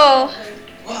 Whoa.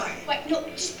 Why? Wait, no,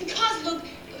 just because, Luke,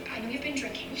 I know you've been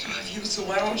drinking. So have you, so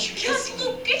why don't you kiss Because,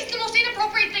 me? Luke, it's the most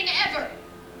inappropriate thing ever.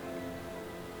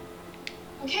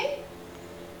 Okay?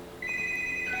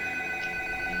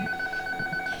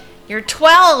 You're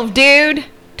 12, dude.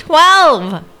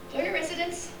 12. Go to your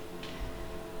residence.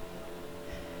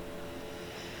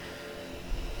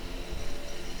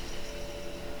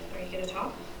 Are you gonna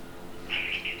talk?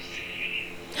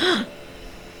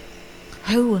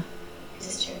 Who? Is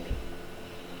this Jeremy?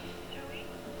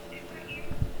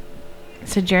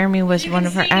 So Jeremy was one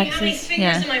of her How many exes? fingers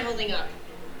Yeah. am I holding up?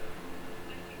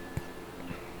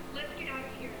 Let's get out of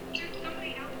here. There's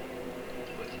somebody out there.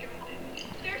 What's going on?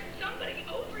 There's somebody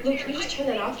over Luke, there. can you just turn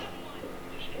that off?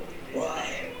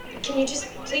 Why? Can you just,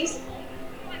 please?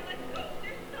 Let's go.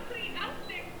 There's somebody out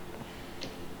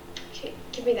there.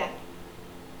 Give me that.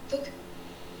 Luke,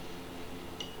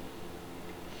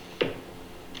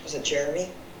 Was it Jeremy?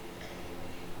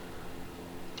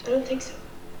 I don't think so.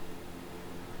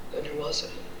 Then who was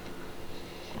it?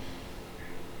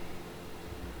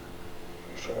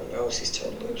 Your friend knows he's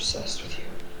totally obsessed with you.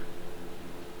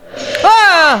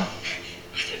 Oh!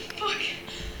 What the fuck?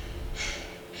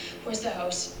 Where's the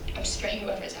hose? I'm spraying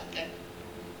whoever's out there.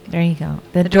 There you go.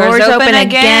 The door's door's open open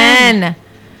again. again.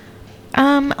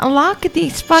 Lock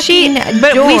these fucking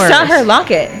But doors. we saw her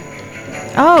lock it.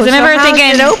 Oh, so I remember how's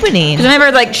thinking it opening? Because I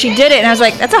remember like she did it, and I was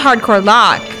like, "That's a hardcore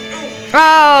lock."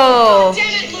 Oh,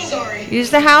 Damn it, Luke. Sorry. use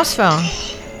the house phone.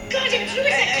 God, damn, you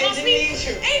that cost me A+.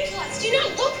 Do you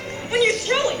not look when you're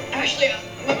throwing? Ashley,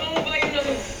 my mom will buy you another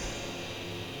one.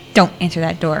 Don't answer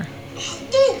that door,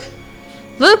 Luke!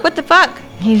 Luke. What the fuck?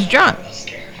 He's drunk. I'm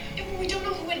scared. Yeah, but we don't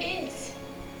know who it is.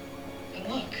 But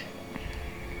look.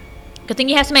 Good thing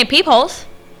you have so many peepholes.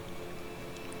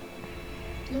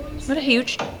 No one's... What a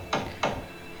huge.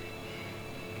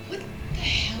 What the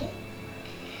hell?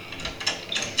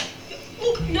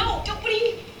 Luke, no! Don't, what do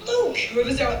you mean? Luke!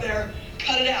 Whoever's out there,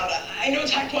 cut it out. I know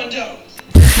Taekwondo.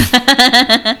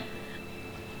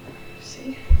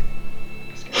 See?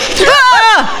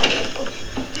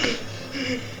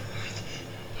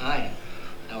 Hi,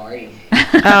 how are you?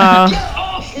 Oh, Get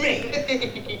off me!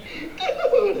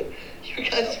 Dude, your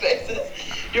guys' faces.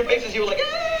 Your faces, you were like,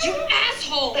 ah! You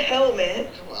asshole! What the hell, man?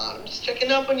 Come on, I'm just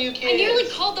checking up on you kids. I nearly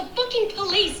called the fucking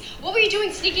police. What were you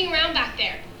doing sneaking around back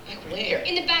there? Like where?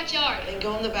 In the backyard. Then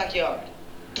go in the backyard.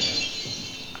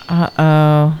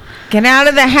 uh-oh. Get out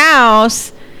of the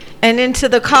house and into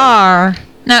the car.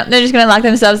 No, they're just gonna lock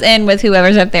themselves in with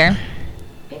whoever's up there.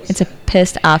 It's a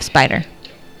pissed off spider.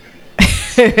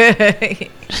 Hey,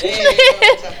 what's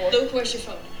that for? Luke, where's your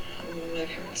phone? My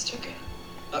parents took it.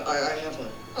 I have one.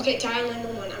 Okay, dial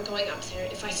 911. I'm going up there.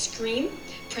 If I scream,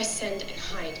 press send and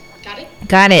hide. Got it?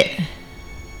 Got it.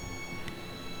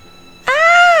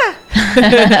 Ah!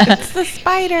 It's the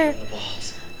spider. The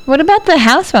balls. What about the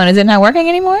house phone? Is it not working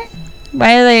anymore?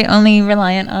 Why are they only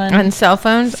reliant on On cell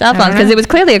phones? cell phones? Because it was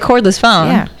clearly a cordless phone.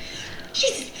 Yeah.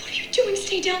 Jesus, what are you doing?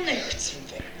 Stay down there.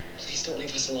 Something. Please don't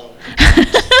leave us alone.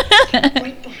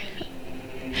 Right behind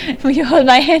me. Will you hold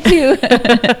my hand too?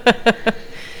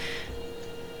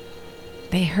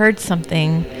 They heard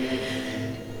something.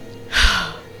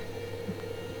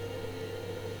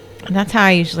 And that's how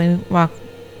I usually walk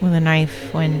with a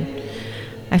knife when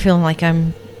I feel like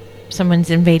someone's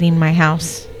invading my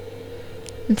house.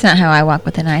 It's not how I walk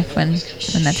with a knife when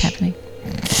that's happening.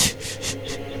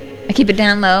 I keep it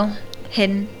down low,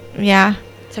 hidden, Yeah.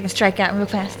 so I can strike out real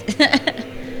fast.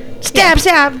 Stab,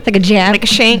 stab. Like a jab. Like a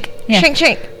shank. Yeah. Shank,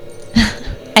 shank.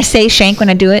 I say shank when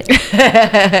I do it.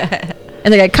 It's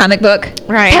like a comic book.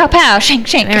 Right. Pow, pow, shank,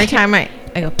 shank. Every time I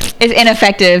go, It's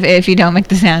ineffective if you don't make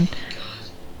the sound.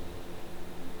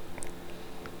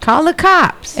 call the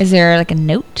cops. Is there like a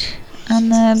note on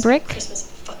the brick? Christmas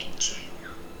in fucking jail.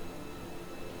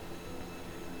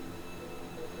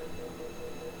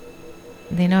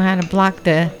 They know how to block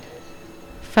the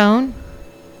phone.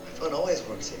 My phone always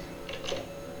works here.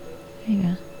 There you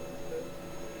go.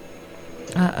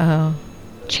 Uh-oh.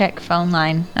 Check phone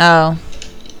line. Oh.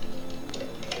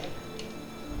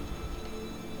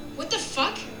 What the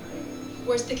fuck?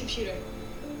 Where's the computer?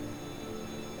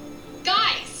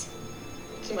 Guys!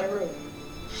 It's in my room.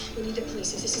 We need the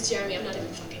police. If this is Jeremy, I'm not even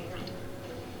fucking around.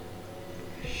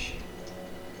 Shit.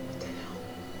 What the hell?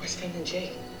 Where's Finn and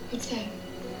Jake? What's that?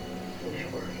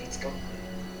 Wherever it's gone.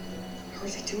 How are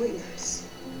they doing this?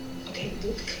 Okay,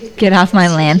 Luke. Get off my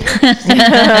land.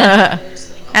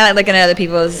 I like looking at other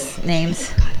people's names.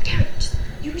 God damn it. Just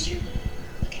use your...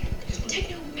 Okay.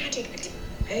 Techno magic.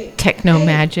 Hey. Techno hey.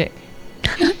 magic.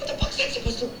 What the fuck's that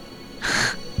supposed to...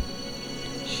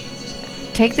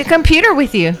 Take the computer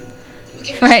with you.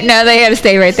 Right, no, they gotta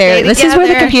stay right there. Stay This is where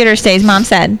the together. computer stays, Mom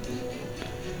said.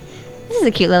 This is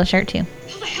a cute little shirt, too.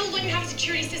 How the hell don't you have a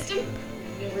security system?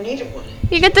 Never needed one.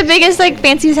 You get the biggest, like,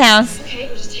 fanciest house. Okay,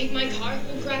 we'll just take my car,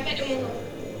 we'll grab it, and we'll...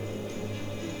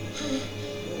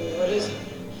 What is it?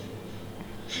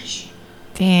 Shh.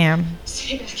 Damn.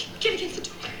 Stay back. Get against the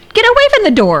door. Get away from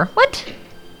the door. What?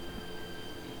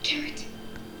 Garrett.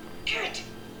 Garrett.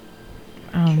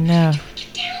 Oh, no.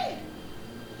 Get down.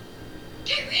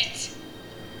 Garrett.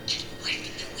 Get away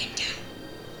from the window.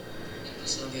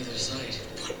 What's on the other side?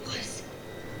 What was?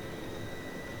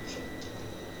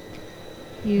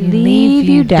 You leave,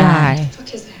 you die. What the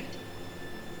fuck is that?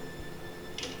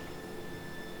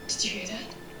 Did you hear that?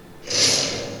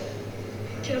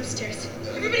 Get upstairs.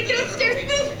 Everybody get upstairs.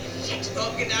 Move. Shit.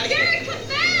 I'm getting out of here. Garrett, come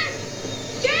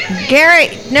back. Garrett.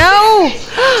 Garrett, no!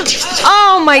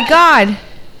 Oh my god.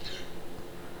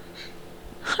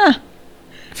 Huh.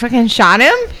 Fucking shot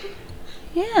him?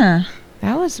 Yeah.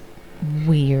 That was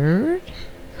weird.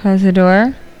 Close the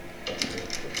door.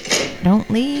 Don't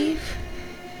leave.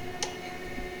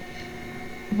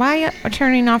 Why are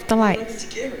turning off the What lights?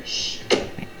 happened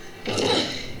to Gary?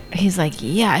 He's like,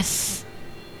 yes.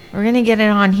 We're gonna get it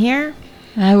on here.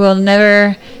 I will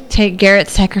never take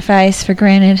Garrett's sacrifice for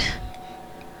granted.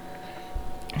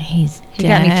 He's He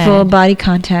got me dead. full body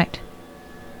contact.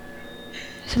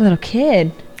 He's a little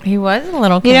kid. He was a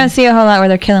little kid. You don't see a whole lot where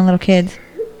they're killing little kids.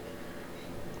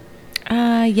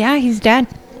 Yeah, he's dead.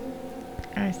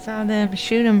 I saw them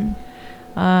shoot him.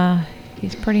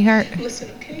 He's pretty hurt.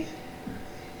 Listen, okay?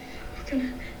 We're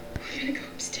gonna go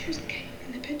upstairs, okay?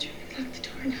 In the bedroom and lock the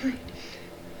door and hide.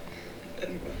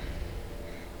 And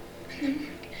then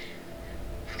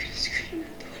we're gonna scream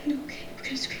out the window, okay? We're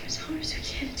gonna scream as hard as we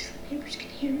can until the neighbors can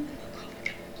hear, and then we'll call the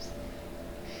cops.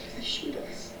 If they shoot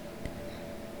us,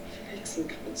 if it makes them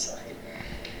come inside.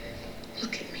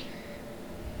 Look at me.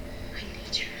 I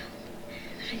need your help.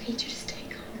 And I need you to stay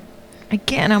calm.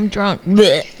 Again, I'm drunk.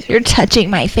 You're touching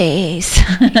my face.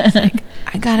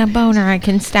 I got a boner. I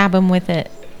can stab him with it.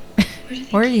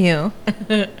 Or you.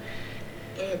 My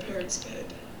parents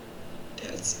died.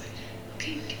 Dad's side.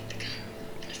 Okay, get the gun.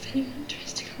 And if anyone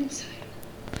tries to come inside,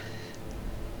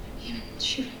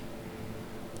 shoot him.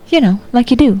 You know,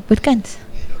 like you do with guns.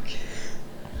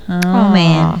 Oh, Aw.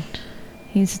 man.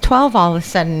 He's 12 all of a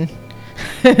sudden.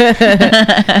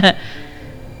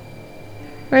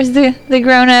 Where's the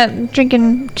grown up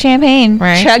drinking champagne?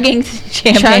 Right. Chugging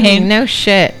champagne. Chugging, no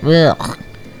shit. Ugh.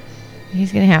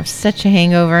 He's gonna have such a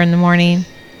hangover in the morning.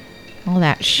 All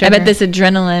that sugar. I bet this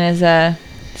adrenaline is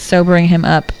sobering him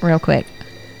up real quick.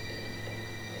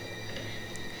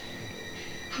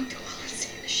 I'll go all and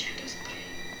stay in the shadows, okay?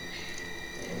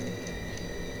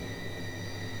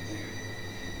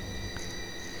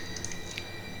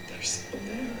 They're still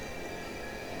there.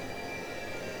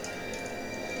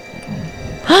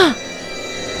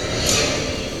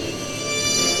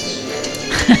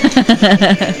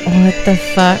 What the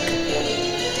fuck?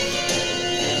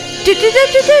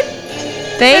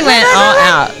 They went all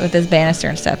out with this banister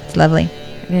and stuff. It's lovely.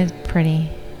 It is pretty.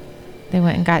 They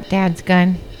went and got Dad's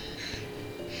gun.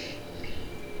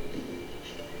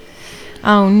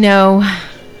 Oh no.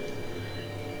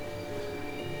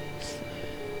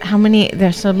 How many?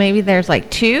 There's so maybe there's like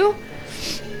 2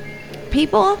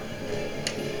 people.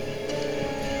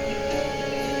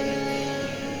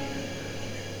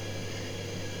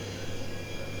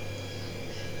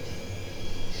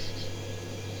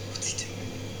 What's he doing?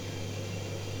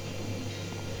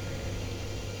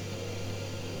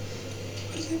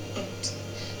 What do they want?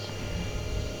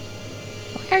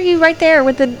 Why are you right there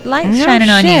with the lights No shining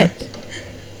on you? shit.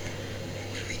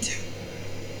 What do we do?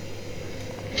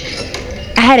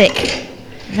 Attic.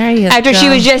 There you After go. she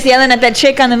was just yelling at that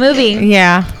chick on the movie.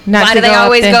 Yeah. Not Why to do they go up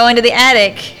always there. go into the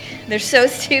attic? They're so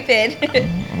stupid.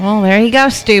 Well, there you go,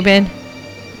 stupid.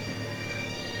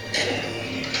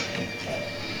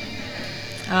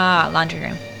 Laundry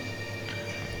room.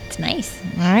 It's nice.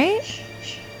 Right?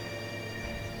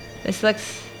 This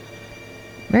looks...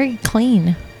 Very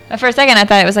clean. For a second, I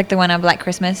thought it was like the one on Black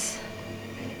Christmas.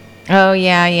 Oh,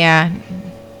 yeah, yeah.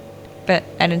 But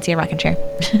I didn't see a rocking chair.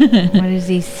 What does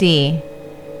he see?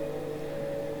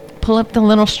 Pull up the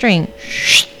little string.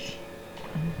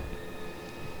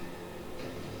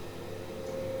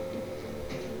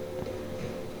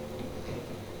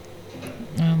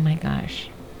 Oh my gosh.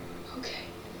 Okay.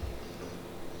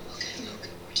 Okay, Luke.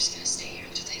 We're just gonna stay here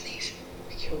until they leave.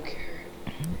 I killed Carrie.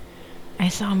 I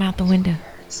saw him out the window.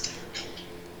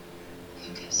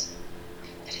 Lucas,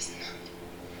 that is not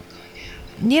going to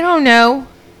happen. You don't know.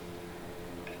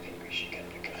 I think we should get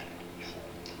the gun.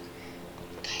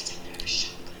 Guys, don't have a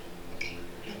shotgun. Okay?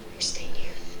 No, we're staying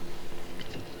here.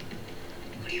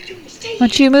 What are you doing? Stay Why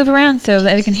don't you move around so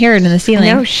that we can hear it in the ceiling?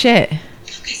 No shit.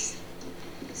 Lucas,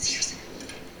 seriously.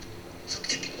 Look,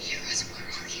 they can hear us. Where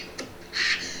are you?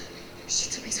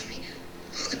 Shit, somebody's on me.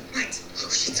 Look, what? Oh,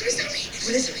 shit, somebody's on me.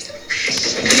 What is it?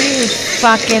 You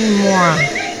fucking moron. Ew!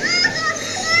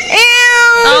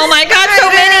 Oh my god, so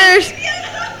many!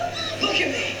 Look at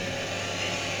me.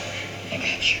 I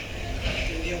got you. You're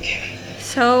gonna be okay.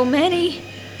 So many.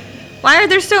 Why are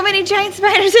there so many giant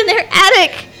spiders in their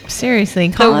attic? Seriously,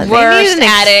 call it. worst They need an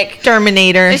attic.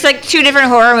 exterminator. There's like 2 different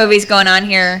horror movies going on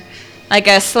here. Like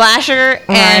a slasher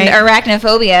and Right.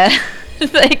 arachnophobia.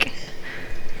 Like,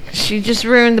 She just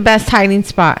ruined the best hiding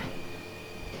spot.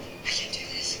 I can't do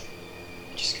this.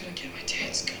 I'm just gonna get my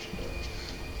dad's gun.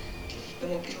 Then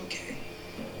we'll be okay.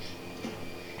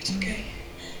 It's okay.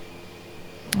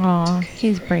 Aw,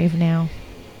 he's brave now.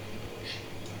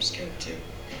 I'm scared too.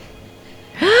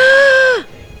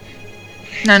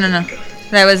 no.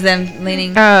 That was them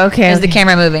leaning. Oh, okay. It was the okay.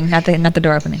 camera moving, not the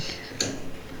door opening.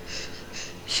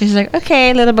 She's like,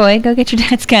 okay, little boy, go get your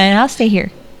dad's gun. I'll stay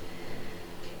here.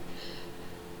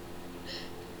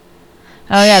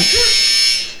 Oh, yeah.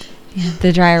 Yeah,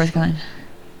 the dryer was going.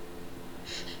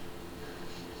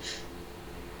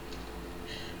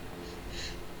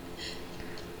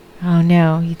 Oh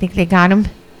no, you think they got him?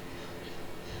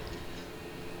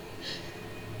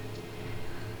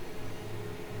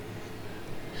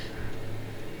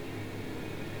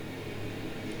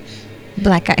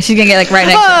 Black guy. She's gonna get like right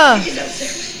next to him. Oh!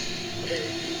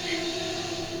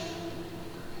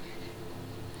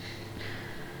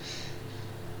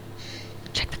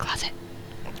 Check the closet.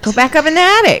 Go back up in the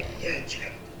attic. Yeah,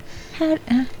 check.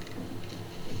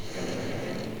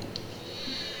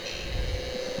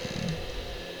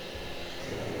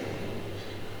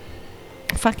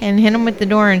 Fucking hit him with the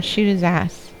door and shoot his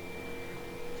ass.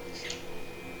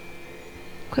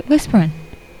 Quit whispering.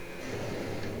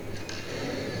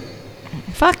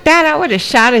 Fuck that, I would have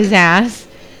shot his ass.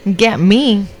 And get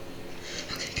me.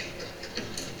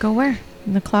 Go where?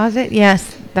 In the closet?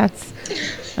 Yes, that's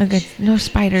a good. No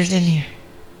spiders in here.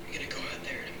 You're gonna go out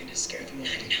there and I'm gonna scare them away.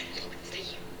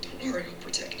 Don't worry, I'll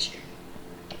protect you.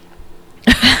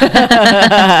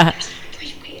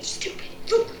 Wait, it's stupid.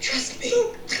 Luke, trust me.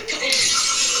 Luke, come on.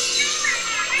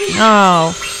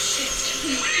 Oh.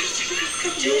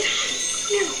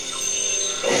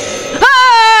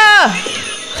 Ah!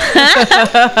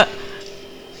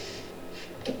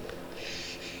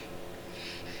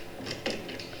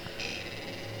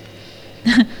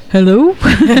 Hello?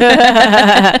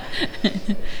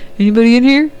 Anybody in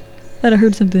here? Thought I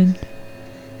heard something.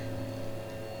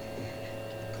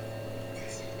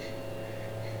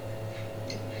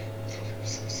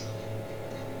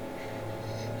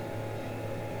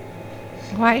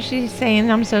 Why is she saying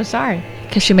I'm so sorry?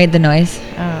 Because she made the noise.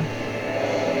 Oh.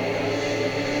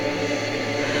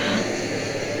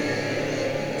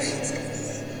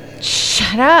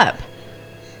 Shut up.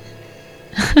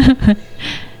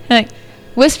 Like,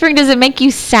 whispering doesn't make you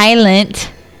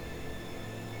silent.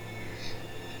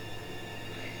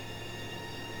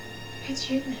 It's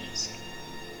your mask.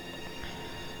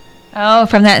 Oh,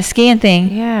 from that skiing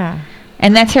thing. Yeah.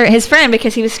 And that's his friend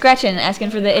because he was scratching,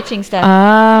 asking for the itching stuff.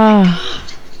 Oh.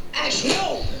 Ash,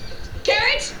 no!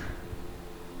 Garrett!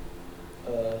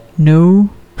 No.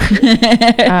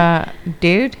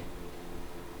 Dude.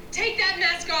 Take that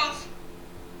mask off!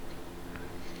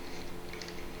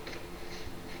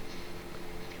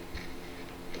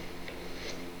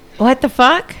 What the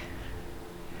fuck?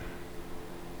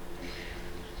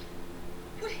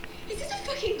 What? Is this a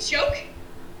fucking joke?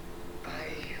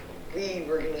 We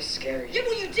were gonna scare Yeah, you.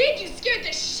 well, you did. You scared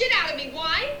the shit out of me.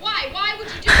 Why? Why? Why would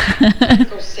you do that?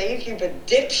 Go save you, but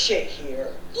dipshit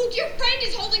here. Luke, your friend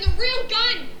is holding a real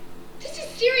gun. This is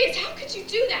serious. How could you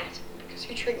do that? Because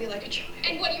you treat me like a child.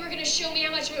 And what, you were gonna show me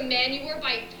how much of a man you were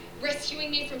by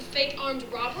rescuing me from fake armed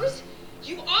robbers?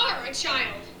 You are a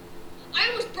child. I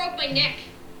almost broke my neck.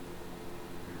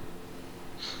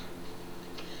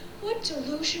 What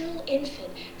delusional infant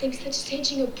thinks that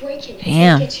staging a break-in is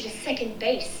Damn. gonna get you to second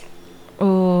base?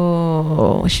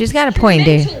 Oh, she's got a You're point,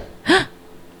 dude. mental.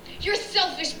 You're a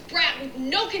selfish brat with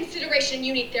no consideration.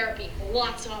 You need therapy.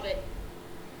 Lots of it.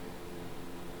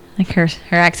 Like her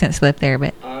accent slipped there,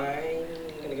 but I'm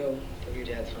gonna go for your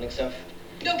dad's hunting stuff.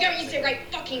 No, Garrett, you stay right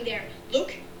fucking there.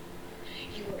 Luke,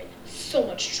 you were in so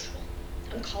much trouble.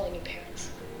 I'm calling your parents.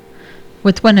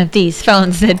 with one of these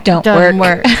phones that don't Doesn't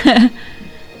work.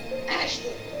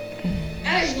 Ashley!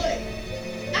 Ashley!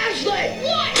 Ashley!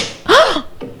 What?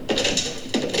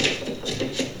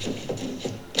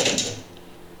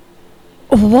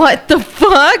 What the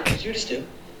fuck? What did you just do?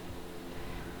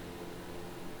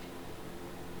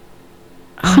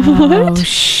 Oh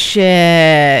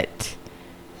shit.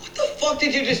 What the fuck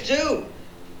did you just do?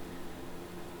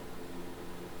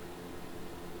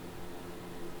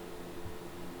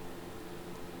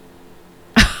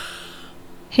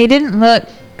 He didn't look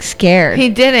scared. He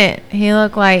didn't. He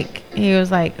looked like he was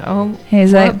like, oh,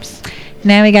 He's whoops. like,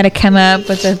 now we got to come up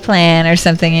with a plan or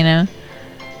something, you know.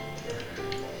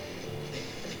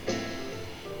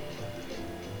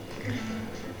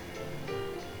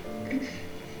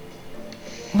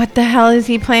 What the hell is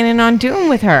he planning on doing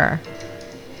with her?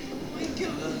 Oh my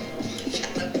god.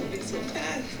 That moving so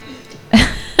fast.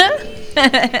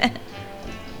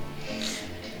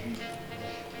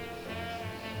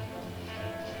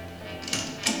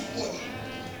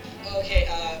 Okay,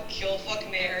 kill fuck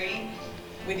Mary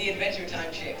with the Adventure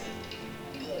Time chicks.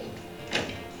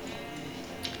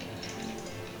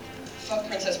 Fuck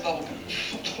Princess Bubblegum.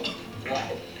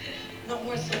 What? Not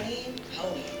Marceline?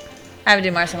 Hell no. I would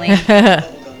do Marceline.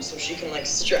 Bubblegum so she can like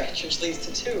stretch, which leads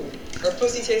to two. Her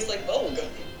pussy tastes like bubblegum.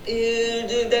 Ew,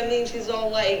 dude, that means she's all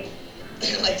like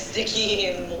sticky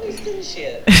and moist and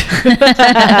shit.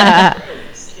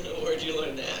 Gross. Where'd you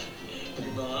learn that?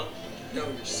 Your mom? No,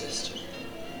 your sister.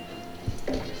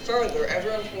 Further,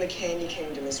 everyone from the Candy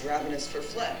Kingdom is ravenous for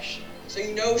flesh. So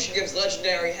you know she gives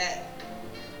legendary head.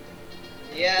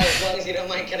 Yeah, as long as you don't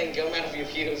mind cutting gum out of your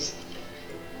fuse.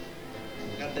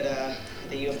 Not that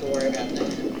you have to worry about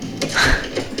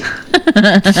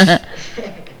that.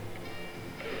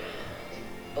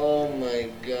 Oh my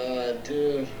god,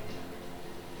 dude.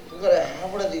 We gotta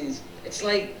have one of these. It's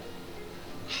like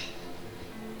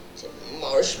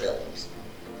marshmallows.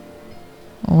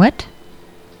 What?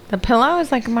 The pillow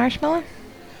is like a marshmallow?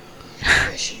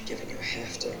 I should have given you a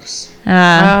half dose.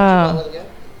 Oh.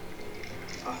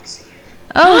 Foxy.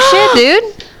 Oh shit, dude.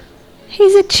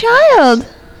 He's a child.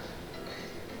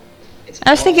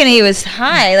 I was thinking he was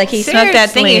high, like he smoked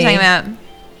that thing he was talking about.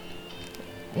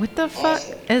 What the fuck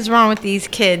is wrong with these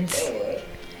kids?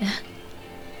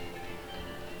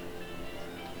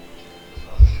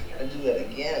 Gotta do that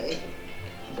again.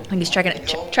 Like he's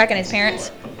tracking his parents.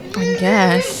 I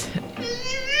guess.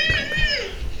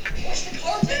 Watch the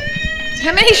carpet.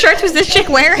 How many shirts was this chick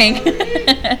wearing? There's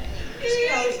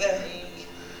cows there.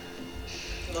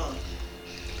 Come on.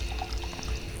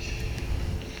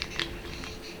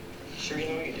 Sure you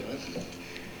know what you're doing?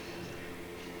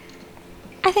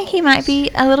 I think he might be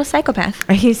a little psychopath.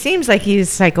 He seems like he's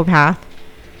a psychopath.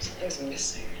 Something's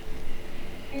missing.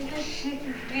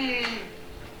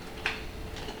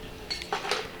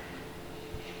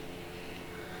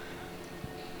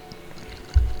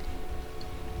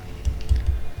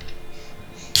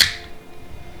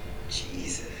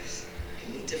 Jesus.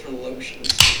 I need different lotions.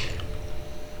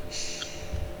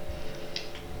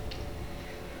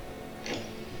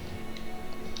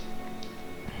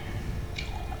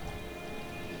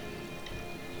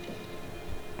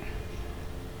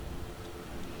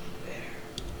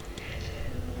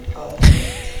 Oh.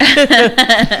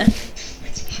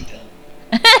 It's my bill.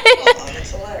 Oh,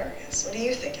 that's hilarious. What do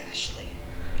you think, Ashley?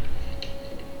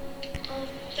 Oh,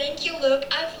 thank you, Luke.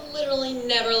 I've literally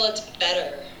never looked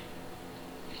better.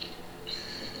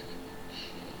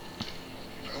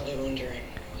 Probably wondering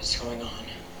what's going on.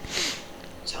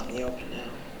 It's out in the open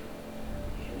now.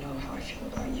 You know how I feel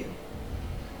about you.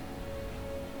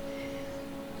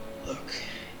 Look,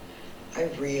 I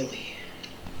really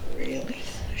want to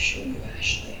shoot you,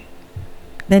 Ashley.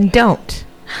 Then don't.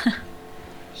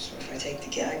 So if I take the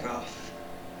gag off,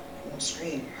 I won't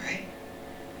scream, right?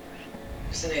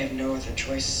 Because then I have no other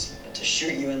choice but to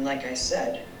shoot you, and like I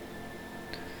said,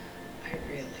 I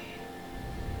really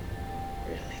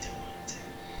don't want to.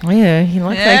 Yeah, he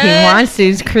looks like he wants to.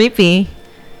 He's creepy.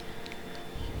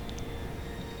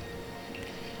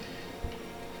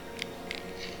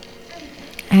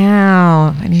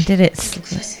 Ow. And he did it.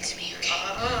 Listen to me, okay?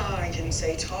 I didn't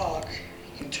say talk.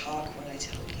 You talk when I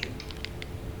tell you.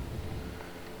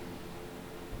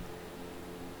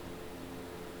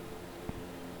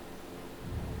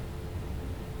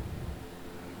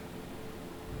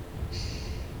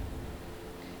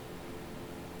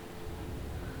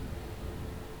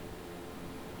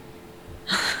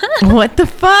 What the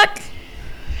fuck?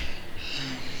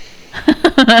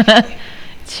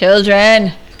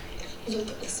 Children.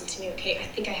 Luke, listen to me, okay? I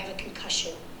think I have a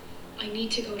concussion. I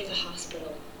need to go to the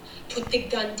hospital. Put the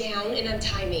gun down and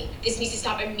untie me. This needs to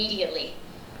stop immediately.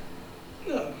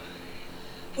 No,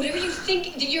 Whatever you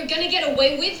think that you're gonna get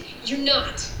away with, you're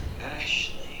not.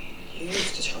 Ashley, you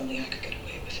used to tell me I could get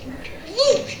away with murder.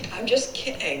 Luke! I'm just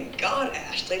kidding. God,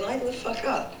 Ashley, lighten the fuck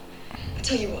up. I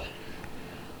tell you what,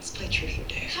 let's play truth or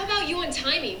dare. How about you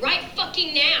untie me right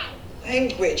fucking now?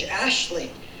 Language,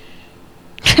 Ashley.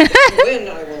 If you win,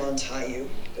 I will untie you.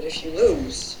 But if you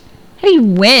lose, How do you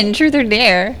win? Truth or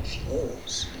dare? if you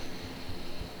lose,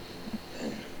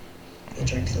 then you'll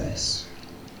drink this.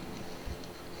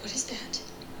 What is that?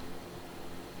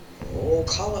 We'll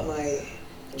call it my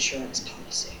insurance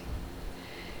policy.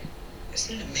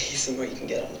 Isn't it amazing what you can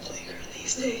get on the playground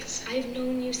these days? I've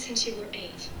known you since you were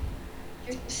 8.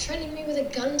 You're threatening me with a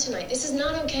gun tonight. This is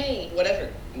not okay.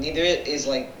 Whatever. Neither is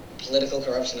like political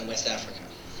corruption in West Africa.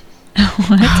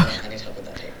 What? I need help with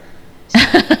that paper.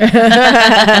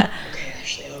 Okay,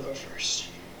 Ashley, I'll go first.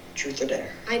 Truth or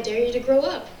dare? I dare you to grow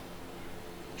up.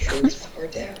 Truth or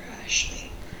dare,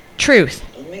 Ashley? Truth.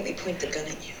 Don't make me point the gun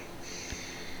at you.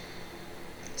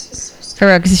 This is so stupid. For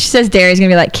real, because if she says dare, he's gonna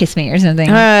be like, kiss me or something.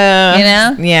 You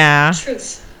know? Yeah.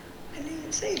 Truth. I didn't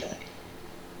even say that.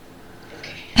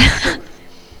 Okay. How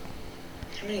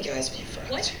many guys have you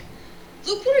fucked? What?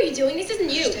 Luke, what are you doing? This isn't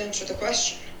Just you. answer the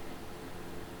question.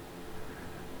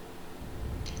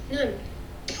 None.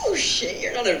 Oh shit,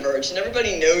 you're not a virgin.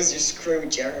 Everybody knows you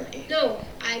screwed Jeremy. No,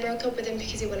 I broke up with him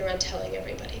because he went around telling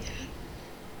everybody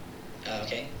that.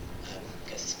 Okay.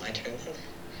 Guess it's my turn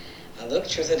then. Luke,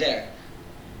 truth or dare?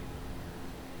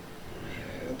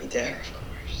 It would be dare, of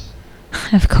course.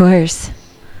 Of course.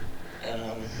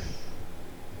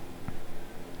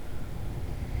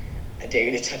 dare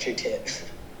you to touch her tit.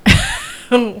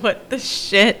 What the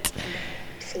shit?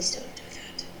 Please don't do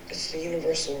that. It's the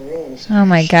universal rules. Oh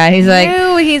my god, he's like,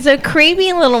 Ew, he's a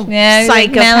creepy little yeah, he's like,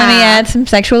 psychopath. now let me add some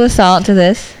sexual assault to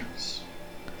this.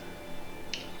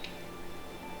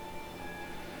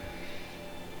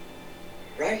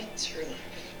 Right or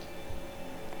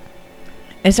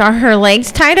left? Are her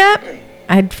legs tied up?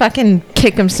 I'd fucking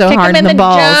kick him so Kick hard him in the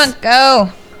balls. junk. Go.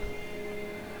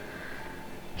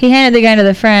 He handed the gun to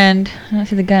the friend. I don't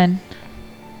see the gun.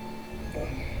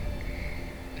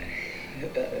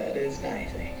 That is nice.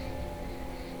 I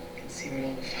can see what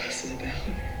all the fuss is about.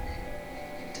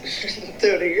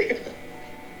 Dude,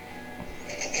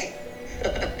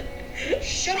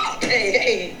 shut up!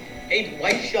 Hey,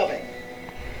 why are you shoving?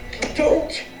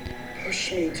 Don't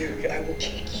push me, dude. I will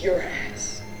kick your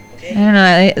ass. I Okay? don't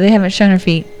know. They haven't shown her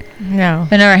feet. No.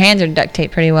 But no, her hands are duct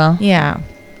taped pretty well. Yeah.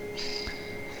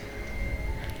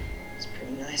 It's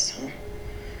pretty nice, huh?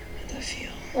 How'd that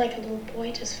feel? Like a little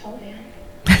boy just felt me up.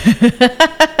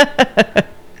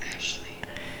 Ashley.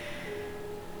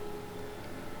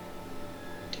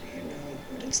 Do you know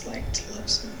what it's like to love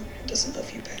someone who doesn't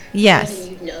love you back? Yes.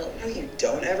 You know. No, you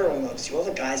don't. Everyone loves you. All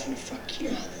the guys want to fuck you.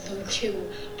 You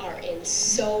are in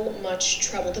so much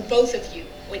trouble, the both of you,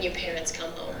 when your parents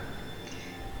come home.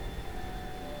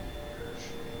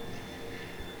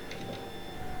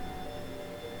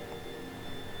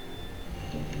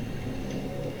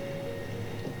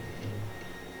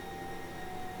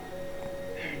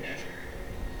 They're never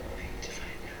going to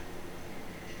find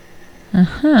out.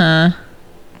 Uh-huh.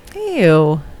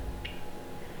 Ew.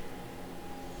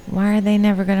 Why are they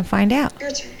never going to find out?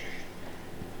 Your turn.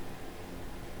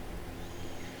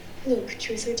 Luke,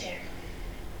 truth or dare?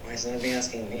 Why is nobody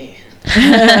asking me?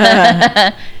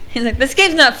 He's like, this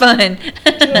game's not fun.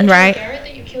 Right. Garrett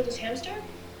that you killed his hamster?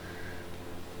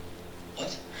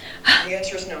 What? The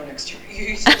answer is no next year.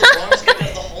 You said the bomb was getting out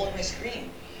of the hole in my screen.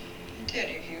 He did.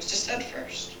 He was just dead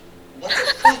first. What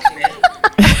the fuck, man?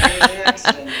 It was an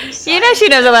accident. You know she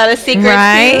knows a lot of secrets. Right.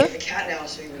 I have a cat now,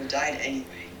 so he would have died anyway.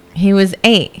 He was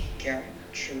 8. Garrett,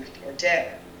 truth or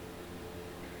dare?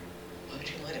 Why would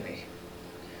you lie to me?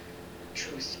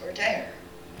 Truth or dare?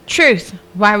 Truth.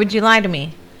 Why would you lie to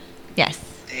me? Yes.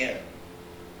 Dare.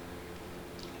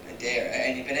 I dare.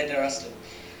 And you've been interested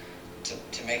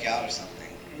to make out or something.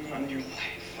 Not in your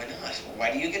life. Why not?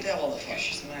 Why do you get to have all the fun?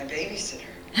 She's my babysitter.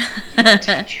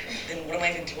 Then what am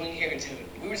I even doing here?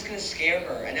 We were just gonna scare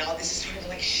her, and now this is sort of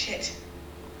like shit.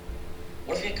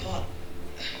 What if we get caught?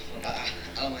 I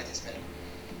don't like this, man.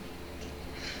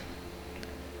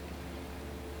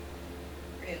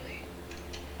 Really?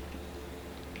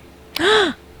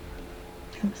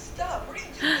 Stop! What are you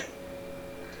doing?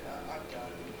 I'm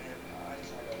done, man. I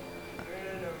just wanna go.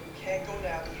 No, you can't go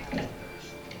now.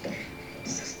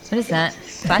 What is that?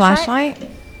 Flashlight? What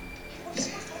if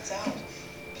someone finds out?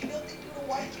 You know what they do to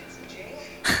white kids in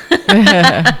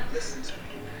jail? Listen to me.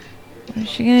 What's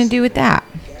she going to do with that?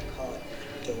 Get caught.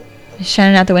 Don't. He's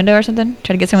shining out the window or something?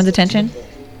 Try to get someone's attention?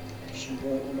 She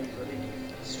won't remember any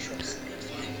of this. Trust me.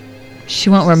 Fine. She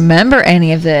won't remember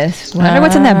any of this. Wonder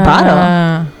what's in that bottle.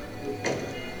 Uh,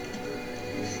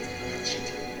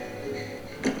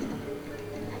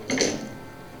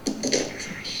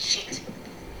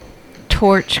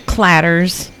 torch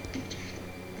clatters.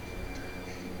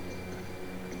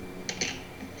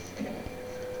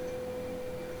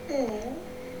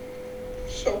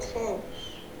 So close.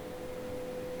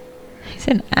 He's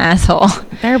an asshole.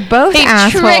 They're both He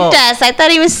assholes. tricked us. I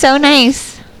thought he was so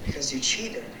nice. Because you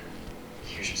cheated.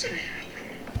 Here's what's gonna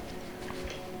happen.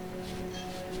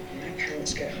 When my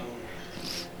parents get home,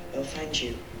 they'll find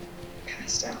you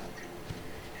passed out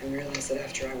and realize that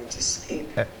after I went to sleep,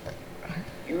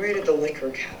 you raided the liquor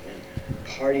cabinet,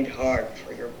 partied hard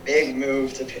for your big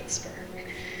move to Pittsburgh.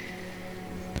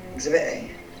 Exhibit A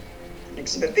and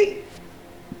Exhibit B.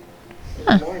 In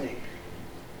the morning.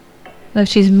 Well, if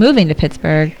she's moving to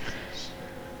Pittsburgh,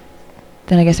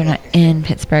 then I guess they're not in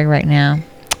Pittsburgh right now.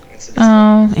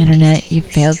 Oh, internet, you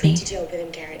failed me. To deal with him,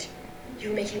 Garrett.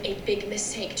 You're making a big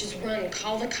mistake. Just run.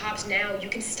 Call the cops now. You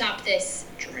can stop this.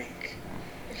 Drink.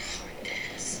 Hard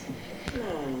ass. Come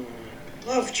on.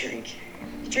 Love drinking.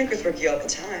 You drink with Ricky all the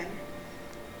time.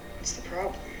 What's the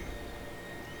problem?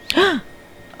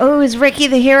 Oh, is Ricky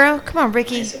the hero? Come on,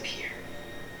 Ricky. Eyes up here.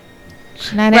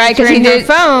 She's not Right, 'cause answering he her did-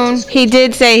 phone. He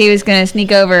did say he was going to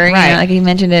sneak over, you Right. know, like he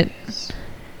mentioned it.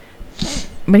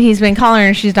 But he's been calling her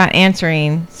and she's not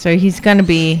answering. So he's going to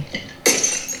be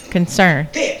concerned.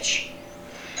 Bitch!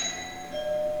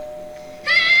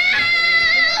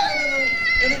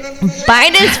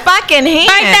 Bite his fucking hand.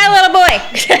 Bite that little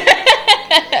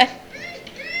boy.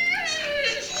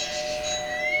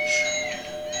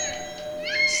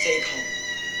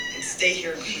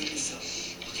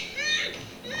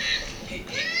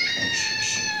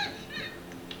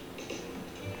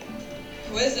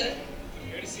 is it? I'm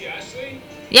here to see Ashley.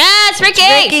 Yes,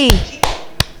 Ricky!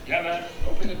 Yeah, man.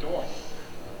 Open the door.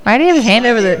 Why do you have his hand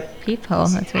over the peephole?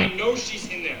 That's I weird. know she's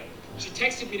in there. She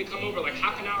texted me to come over like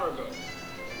half an hour ago.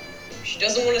 She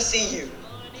doesn't want to see you.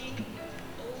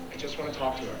 I just want to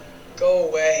talk to her. Go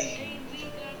away.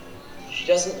 She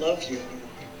doesn't love you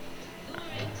anymore.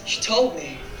 She told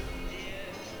me.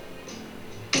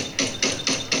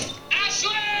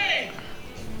 Ashley!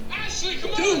 Ashley,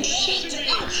 come on! Dude, shut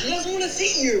up. She doesn't want to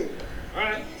see you. All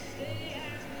right.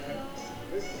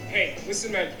 Hey,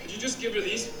 listen, man. Could you just give her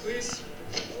these, please?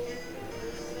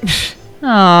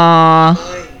 Aww.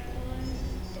 Fine.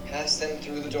 Pass them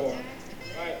through the door.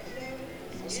 All right.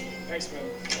 Listen, thanks, man.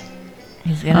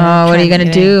 He's Oh, what are you try to gonna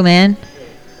get do, in. man?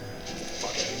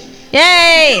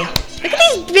 Yay! Look at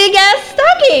these big ass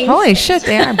stockings. Holy shit,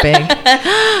 they are big.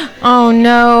 Oh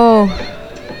no.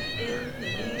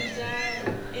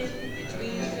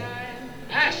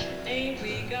 Ash,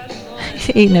 He's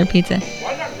eating their pizza.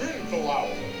 why not breathing so loud?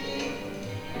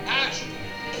 Ash,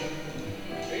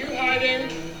 are you hiding?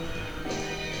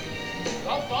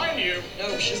 I'll find you.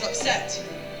 No, she's upset.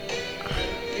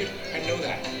 Dude, I know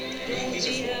that. These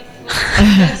are for.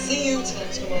 Can't see you till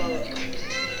tomorrow.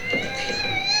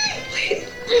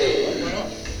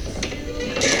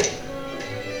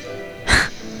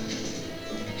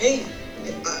 Hey,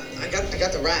 I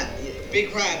got the rat.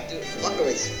 Big rat.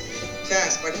 Luckily,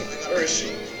 fast. I got her.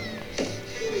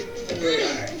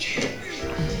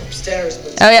 Upstairs,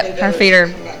 but Oh, yep, her feet are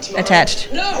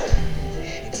attached. No,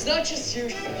 it's not just you.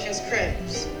 She has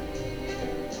cramps.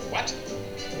 What?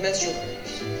 Menstrual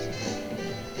cramps.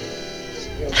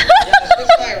 Yeah,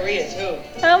 it's diarrhea too.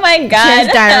 Oh my She god. has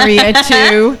diarrhea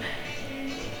too.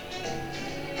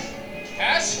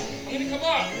 Ash, you need to come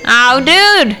up. Oh,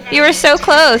 dude, you were so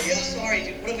close. Yeah, sorry,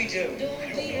 dude. What do we do?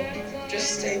 I don't know.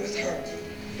 Just stay with her.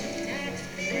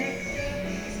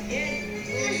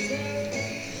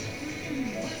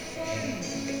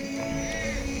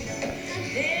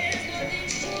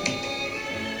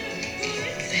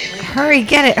 Hurry,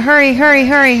 get it. Hurry, hurry,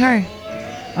 hurry, hurry.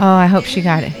 Oh, I hope she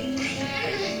got it.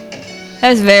 That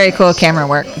was very cool camera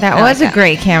work. That I was like a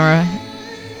great camera.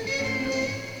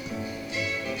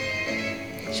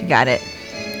 She got it.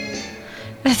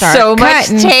 That's Start so much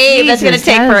cutting. tape. That's gonna Jesus,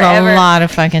 take that is forever. a lot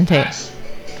of fucking tape.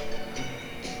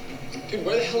 Dude,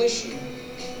 where the hell is she?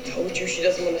 Told you she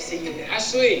doesn't want to see you now.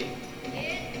 Ashley!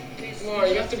 Come on,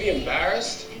 you have to be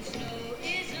embarrassed.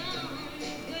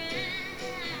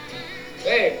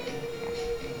 Babe,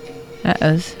 Uh-oh.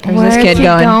 Where's Where's this kid he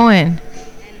going?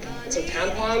 and some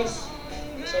tampons?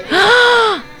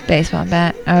 Something? Baseball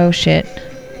bat. Oh, shit.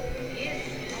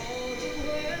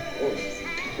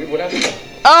 Dude, what happened?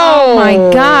 Oh my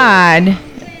god.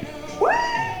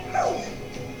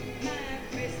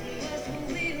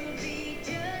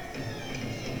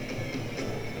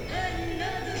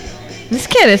 This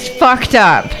kid is fucked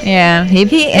up. Yeah,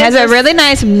 he has is a a really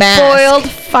nice mask. Spoiled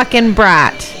fucking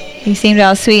brat. He seemed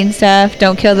all sweet and stuff.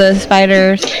 Don't kill the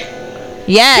spiders.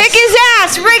 Yes. Kick his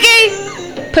ass,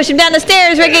 Ricky! Push him down the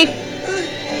stairs, Ricky.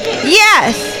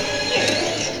 Yes!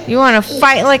 You want to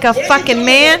fight like a fucking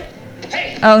man?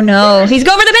 Oh no, he's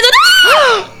going for the middle.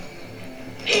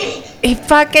 He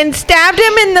fucking stabbed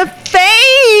him in the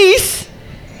face!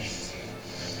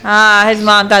 Ah, his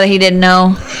mom thought that he didn't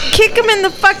know. Kick him in the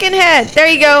fucking head. There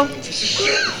you go.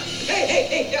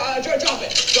 Hey, drop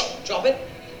it. Drop it.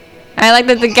 I like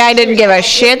that the guy didn't give a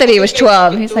shit that he was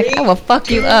 12. He's like, I will fuck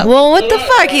you up. Well, what the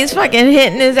fuck? He's fucking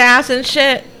hitting his ass and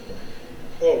shit.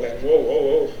 Whoa, man,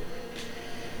 whoa.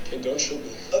 Okay, don't shoot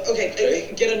me.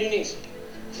 Okay, get on your knees.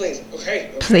 Please.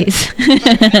 Okay. Please. All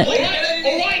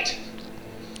right.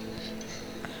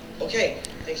 Okay,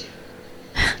 thank you.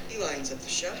 He lines up the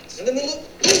shots. And then look.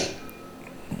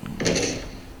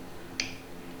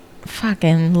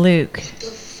 Fucking Luke.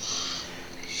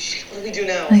 What do we do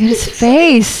now? Look at his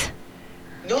face.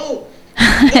 No.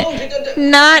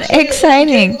 Not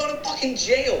exciting. We're going to fucking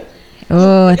jail.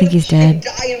 Oh, I think he's dead.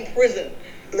 Die in prison.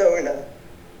 No, we're not.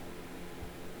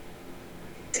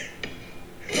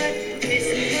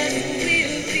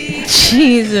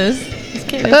 Jesus.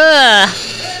 Ugh.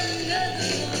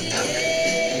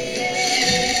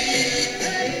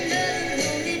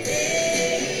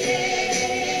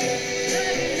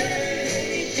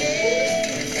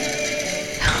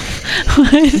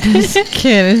 This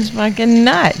kid is fucking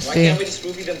nuts, Why can't dude. we just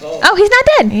move you to vote? Oh, he's not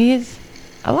dead. He's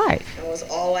alive. That was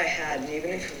all I had, and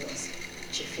even if it was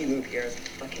Jiffy Lube here has a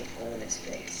fucking hole in his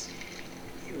face.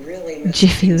 You really messed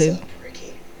Jiffy things Lube. up,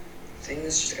 Ricky.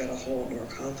 Things just got a whole lot more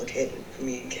complicated for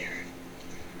me and Karen.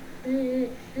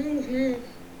 Mm-hmm. 嗯 Mm-hmm.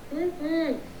 嗯 Mm-hmm.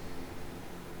 嗯 Mm-hmm.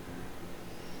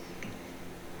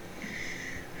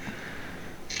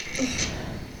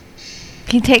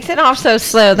 He takes it off so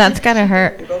slow. That's gotta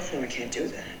hurt. We both know I can't do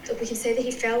that. Look, we can say that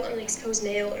he fell on an exposed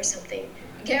nail or something.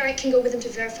 Garrett can go with him to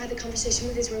verify the conversation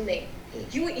with his roommate.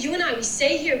 You and I, we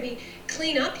stay here, we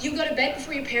clean up, you go to bed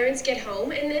before your parents get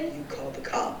home, and then... You call the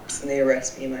cops and they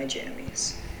arrest me in my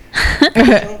jammies. I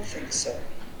don't think so,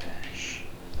 Ash.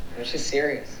 No, she's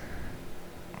serious.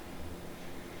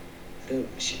 Dude,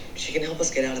 she can help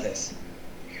us get out of this.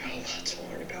 You got a lot to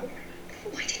learn about women.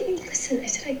 Why didn't you listen? I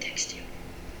said I'd text you.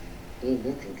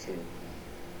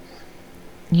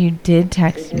 You did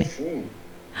text me.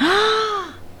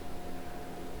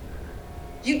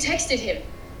 You texted him.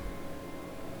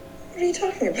 What are you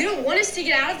talking about? You don't want us to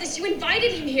get out of this. You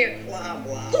invited him here. Blah,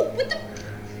 blah. Look, what the...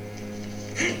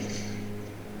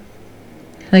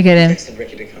 Look at him. Texted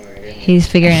Ricky to come over here. He's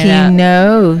figuring it He out.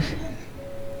 knows.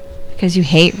 Because you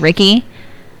hate Ricky.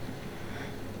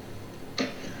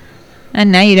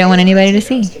 And now you don't want anybody to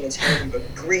I was see. gonna tell you,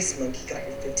 but Grease Monkey got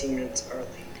here 15 minutes early.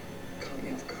 Caught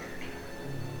me off guard.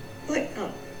 What?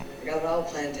 No. I got it all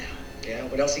planned out. Yeah,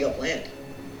 what else you got planned?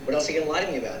 What else are you gonna lie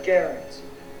to me about? Garrett,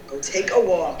 go take a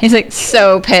walk. He's like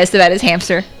so pissed about his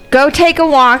hamster. Go take a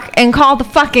walk and call the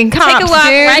fucking cops, Take a walk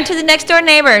dude. right to the next door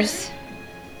neighbors.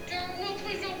 No,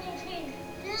 please don't go, please.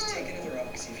 Just take another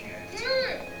Oxy if you have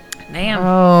to. Damn.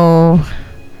 Oh.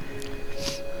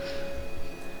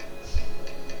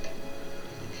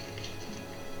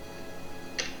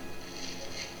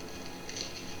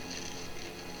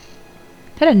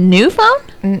 Is that a new phone?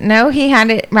 No, he had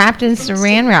it wrapped in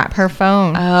saran wrap, her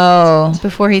phone, Oh.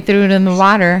 before he threw it in the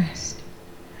water.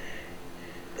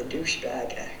 The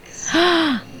douchebag ex.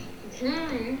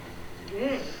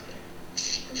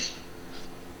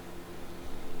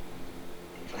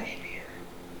 Invite him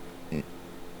here.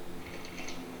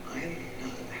 I am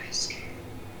not asking.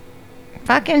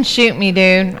 Fucking shoot me,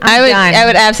 dude. I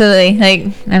would absolutely,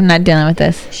 like, I'm not dealing with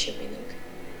this. Shoot me, Luke.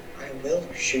 I will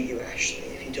shoot you, Ashley,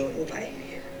 if you don't invite me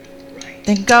here. Right?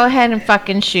 Then go ahead and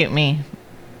fucking shoot me.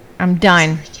 I'm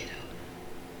done. Sorry, kiddo.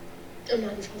 I'm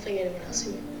not involving anyone else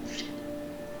involved.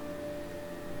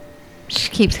 She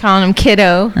keeps calling him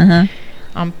kiddo Uh-huh.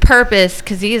 on purpose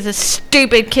because he is a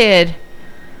stupid kid.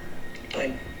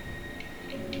 Fine.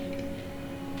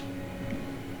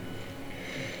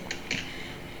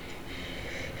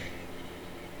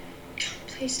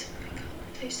 Please don't pick up.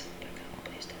 Please don't pick up.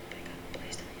 Please don't pick up.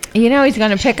 Please don't. You know he's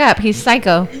gonna pick up. He's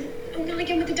psycho. Oh, not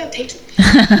again with the duct tape.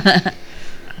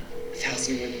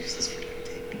 1,001 uses for duct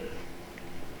tape.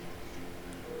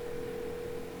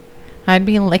 I'd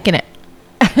be licking it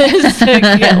so it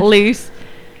can get loose.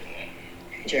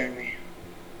 Hey, Jeremy.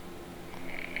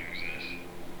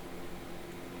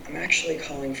 I'm actually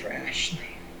calling for Ashley.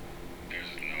 There's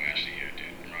no Ashley here,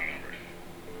 dude. Wrong number.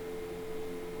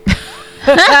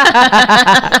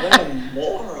 What a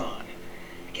moron.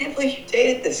 I can't believe you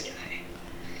dated this guy.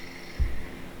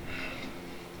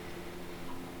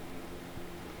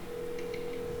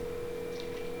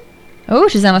 Oh,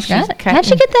 she's almost She's got it. How'd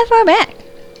she cutting. get that far back?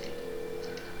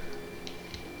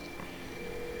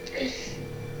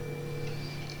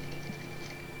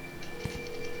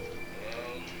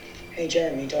 Hey,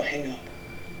 Jeremy, don't hang up.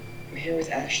 I'm here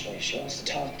with Ashley. She wants to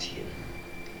talk to you.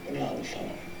 I'm not on the phone.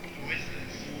 Who is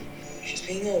this? She's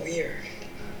being all weird.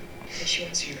 I think she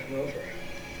wants you to come over.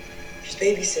 She's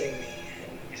babysitting me.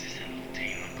 And Is this that little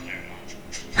teen on Claremont?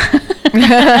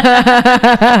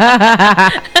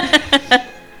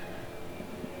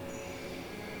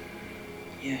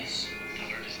 yes, Tell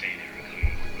her to stay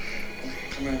there. I'm coming over. okay,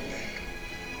 come right back.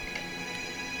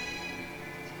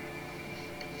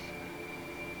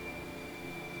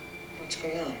 What's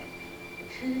going on?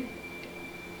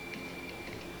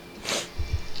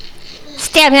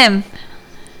 Stab him.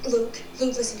 Luke,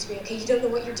 listen to me, okay? You don't know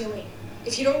what you're doing.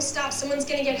 If you don't stop, someone's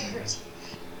gonna get hurt.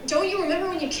 Don't you remember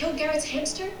when you killed Garrett's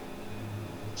hamster?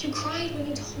 You cried when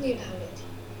you told me about it.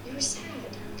 You were sad.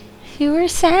 You were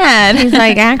sad. He's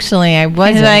like, actually, I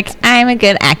wasn't. He's like, I'm a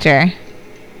good actor.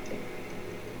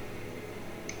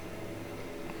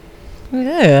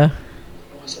 Ugh.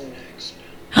 I wasn't an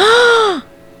accident.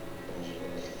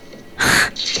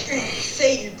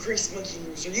 Say, you grease monkey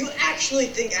loser. You actually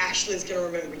think Ashley's gonna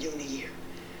remember you in a year?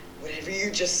 Whatever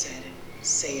you just said,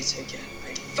 say it again.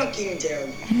 I fucking dare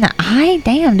you. In the eye?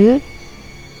 Damn, dude.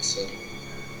 I said,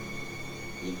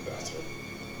 need the bathroom.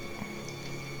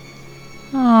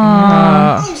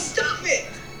 Aww. Oh, stop it!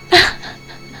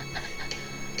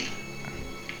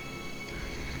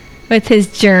 With his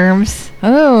germs.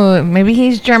 Oh, maybe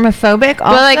he's germophobic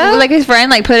also? Well, like his friend,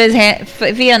 like put his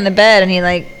feet on the bed and he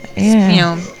like,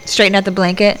 Yeah. straightened out the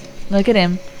blanket. Look at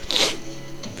him.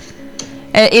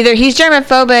 Either he's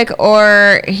germophobic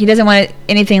or he doesn't want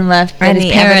anything left that Any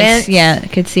his parents, evidence? yeah,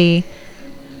 could see.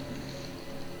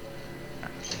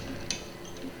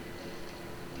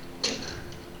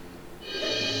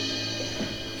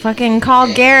 Fucking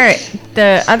call Garrett,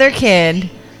 the other kid.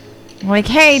 Like,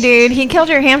 hey, dude, he killed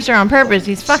your hamster on purpose.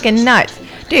 He's fucking nuts.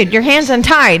 Dude, your hand's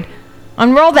untied.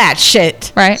 Unroll that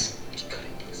shit. Right?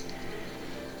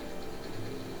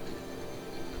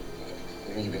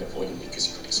 I know you've been avoiding me because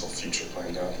you got this whole future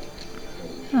planned out.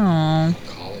 Aww.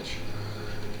 College,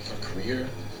 a career,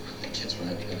 kids,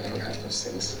 right? I don't have those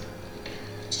things.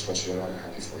 I just want you to know I'm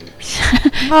happy for you.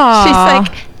 Aw. She's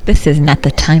like, this is not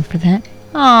the time for that.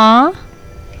 Aw.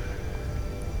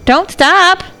 Don't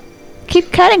stop.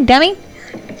 Keep cutting, dummy.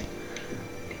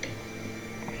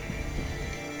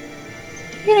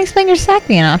 You can explain your sack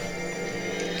being off.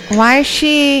 Why is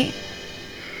she...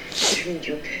 Dude,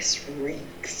 your piss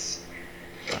reeks.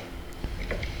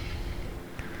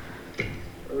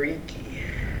 Reeky.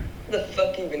 The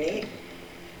fuck even eat?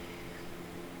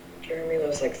 Jeremy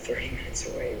lives like 30 minutes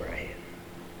away, right?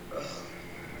 Ugh.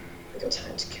 We got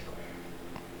time to kill.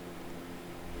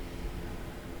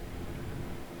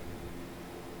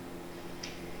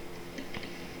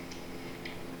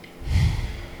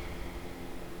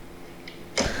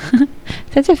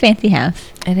 Such a fancy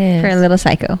house It is. for a little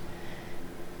psycho.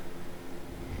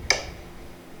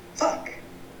 Fuck.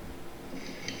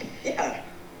 Yeah,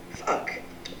 fuck.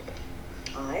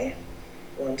 I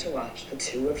want to watch the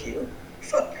two of you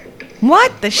fuck.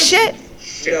 What the shit?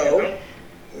 No,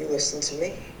 you listen to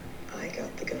me. I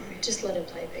got the gun. Just let him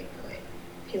play big boy.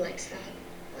 He likes that.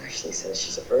 Ashley says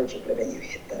she's a virgin, but I bet you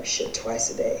hit that shit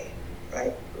twice a day.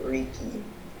 Right, Reeky?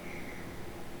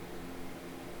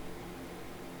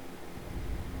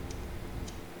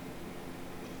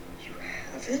 You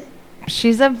haven't?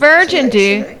 She's a virgin,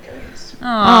 dude. Tonight, guys.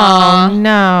 Aww. Oh,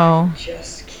 no.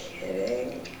 Just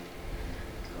kidding.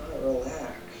 God,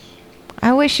 relax.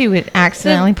 I wish he would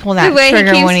accidentally pull that The way he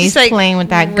trigger keeps when he's just, like, playing with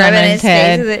that gun rubbing in his face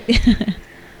head. with it.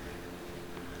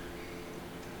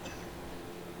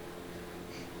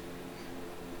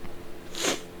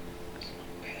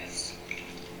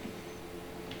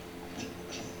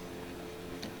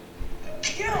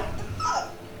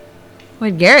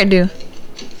 What'd Garrett do?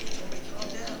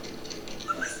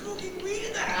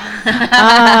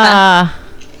 Ah.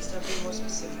 Stop being more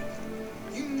specific.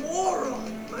 You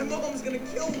moron! My mom's gonna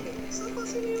kill me. Stop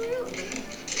fussing me around.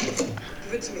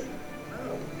 Give it to me.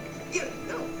 No. Give it.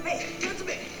 No. Hey, give it to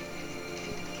me.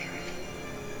 Karen.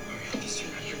 At least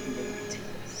you're not here. You won't do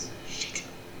this. Shit.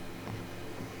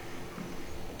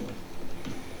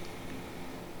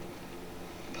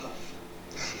 Puff.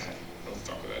 Don't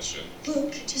fuck with that shit.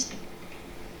 Luke, just.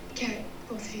 Garrett,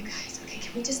 both of you guys, okay?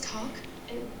 Can we just talk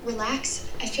and relax?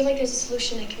 I feel like there's a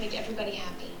solution that can make everybody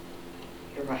happy.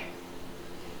 You're right.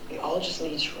 We all just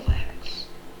need to relax.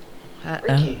 Uh-oh.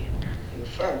 Ricky, you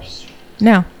first.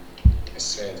 No. I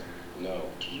said no.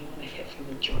 Do you want to hit from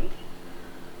the joint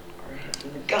or hit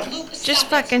from the gun? Luke, Just stop it.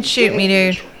 fucking shoot me,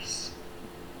 Your dude. choice.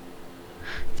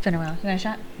 It's been a while. You want a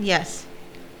shot? Yes.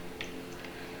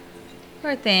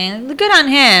 Poor thing. Good on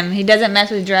him. He doesn't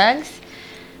mess with drugs.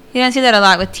 You don't see that a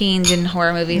lot with teens in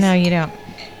horror movies. No, you don't.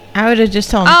 I would have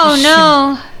just told him. Oh to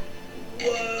no.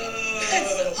 Whoa!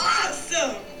 That's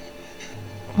awesome!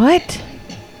 What?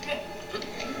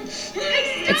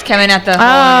 It's coming out the hole.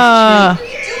 Oh. What are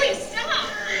you doing? Stop!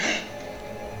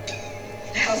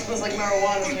 The house smells like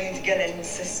marijuana, so we need to get it in the What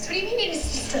system. do you mean in his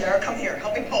system? Sarah, come here.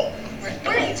 Help me pull.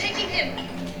 Where are you taking him?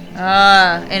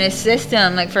 In his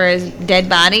system, like for his dead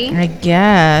body. I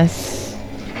guess.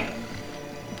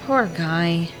 Poor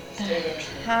guy.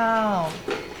 How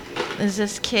is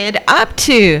this kid up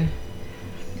to?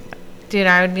 Dude,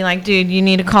 I would be like, dude, you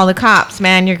need to call the cops,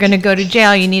 man. You're going to go to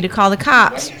jail. You need to call the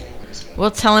cops.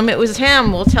 We'll tell him it was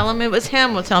him. We'll tell him it was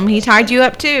him. We'll tell him he tied you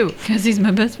up too. Because he's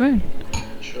my best friend.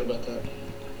 Sure about that?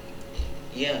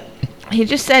 Yeah. He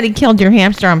just said he killed your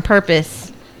hamster on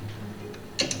purpose.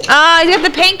 Oh, he's got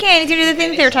the paint can. He's going to do the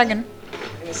things they were talking.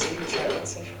 I'm gonna see you try to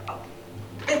set her up.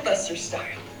 Mythbuster style.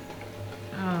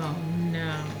 Oh,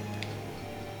 no.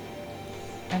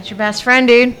 That's your best friend,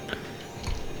 dude.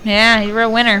 Yeah, he's a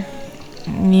real winner.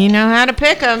 You know how to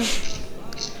pick him.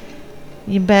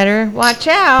 You better watch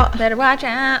out. Better watch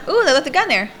out. Ooh, they left the gun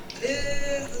there.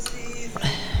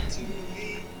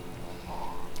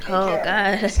 Oh,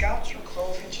 God. Scouts or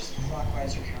clove hitches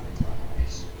clockwise or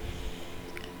counterclockwise?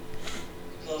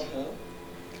 Clove who?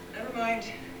 Never mind.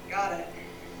 Got it.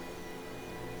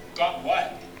 Got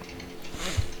what?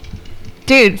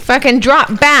 Dude, fucking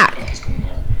drop back.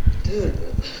 Dude.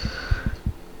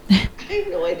 I have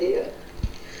no idea.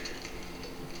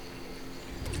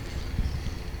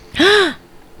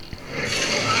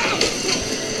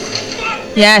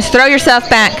 Yes, throw yourself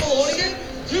back.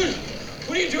 Dude,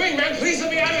 what are you doing, man? Please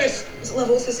let me out of this. What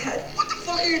level is his head? What the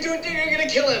fuck are you doing? You're gonna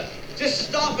kill him. Just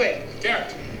stop it.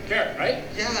 Garrett, Here, right?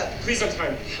 Yeah. Please don't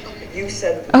time me. You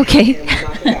said that Okay. and we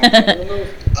knocked it back. On the move.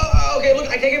 Okay, look,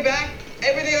 I take it back.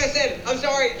 Everything I said. I'm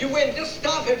sorry. You win. Just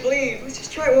stop it, please. Let's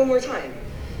just try it one more time.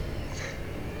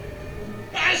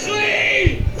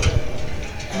 Ashley!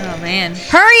 Oh man.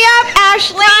 Hurry up,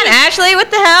 Ashley! Come on, Ashley, what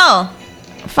the hell?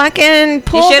 Fucking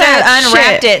pull You should have that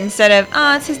unwrapped shit. it instead of,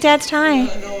 oh, it's his dad's tie.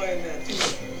 No, I meant.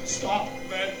 Stop,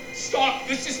 man. Stop.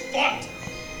 This is fucked.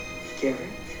 Garrett,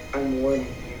 I'm warning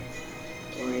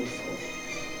you. Blindfold.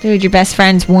 Dude, your best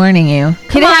friend's warning you.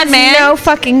 Come He on, has man. no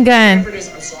fucking gun. Whatever it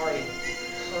is, I'm sorry.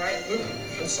 All right, Luke,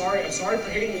 I'm sorry. I'm sorry for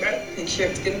hitting you, man.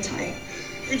 Garrett's getting tight.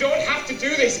 You don't have to do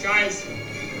this, guys.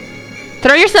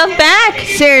 Throw yourself back.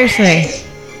 Seriously.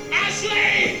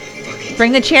 Ashley!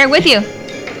 Bring the chair with you.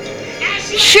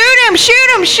 Ashley! Shoot him! Shoot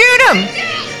him! Shoot him!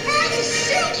 I will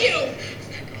shoot you!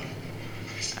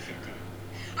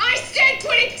 I said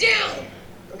put it down!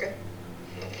 Okay.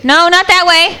 No, not that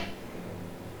way.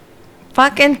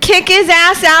 Fucking kick his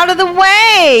ass out of the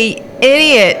way!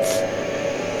 Idiots.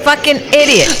 Fucking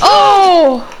idiots.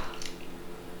 Oh!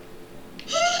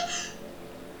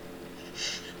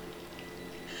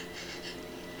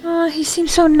 Oh, he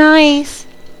seems so nice.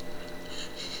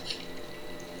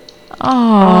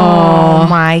 Oh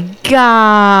my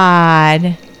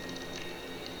god.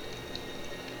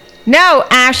 No,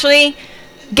 Ashley.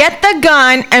 Get the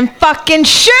gun and fucking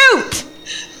shoot!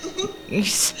 You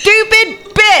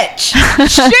stupid bitch!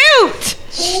 Shoot!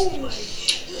 Oh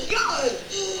my god!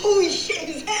 Holy shit,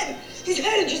 his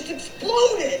head just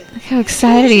exploded! Look how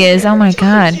excited he is. Oh my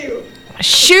god.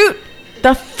 Shoot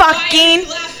the fucking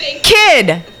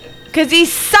kid! Cause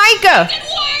he's psycho! Why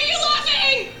are you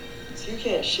laughing? You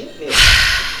can't shoot me.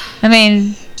 I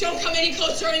mean, Don't come any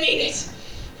closer, I mean it.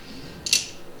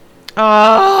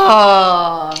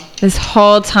 Oh. this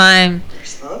whole time.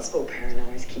 Responsible parent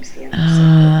always keeps the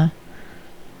enemy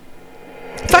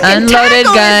Fucking Unloaded tackle his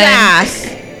gun. ass.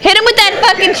 Hit him with that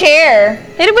fucking chair.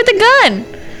 Hit him with the gun.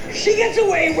 safe. She gets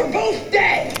away, we're both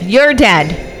dead! You're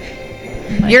dead.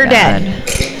 You're dead.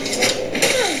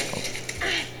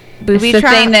 Booby It's the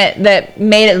trap. thing that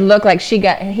made it look like he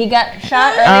got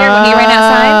shot earlier when he ran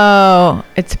outside. Oh,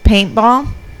 it's a paintball.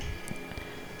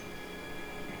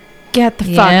 Get the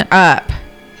Yeah. fuck up.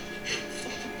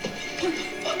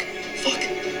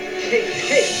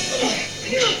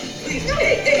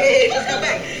 Hey, just come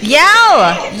back.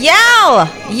 Yell! Yell!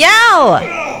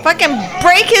 Yell! Fucking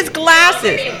break his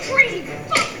glasses.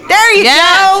 There you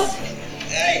Yes. go.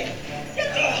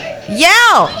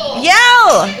 Yell!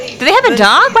 Yell! Do they have a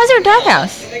dog? Why is there a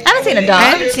doghouse? I haven't seen a I dog.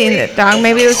 haven't seen the dog.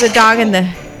 Maybe it was a dog in the.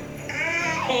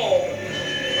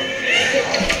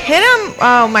 Hit him!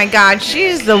 Oh my god,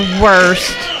 she's the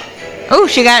worst. Oh,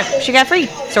 she got free,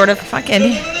 sort of.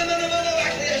 Fucking.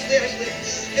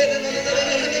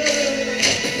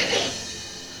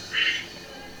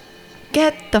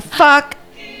 Get the fuck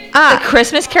The up.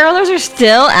 Christmas carolers are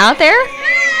still out there?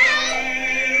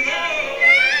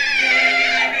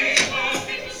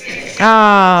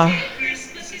 Oh.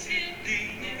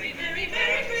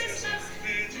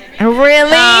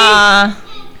 Really?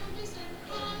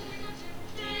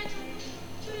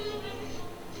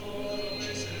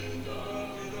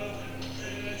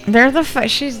 They're the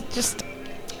she's just.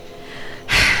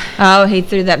 Oh, he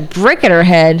threw that brick at her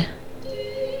head.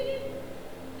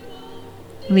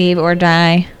 Leave or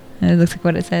die. It looks like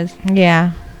what it says.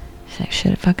 Yeah. She's like,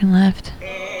 should have fucking left.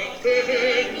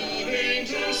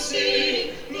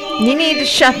 You need to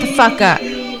shut the fuck up.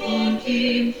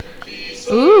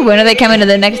 Ooh, when are they coming to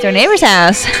the next door neighbor's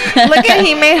house? Look at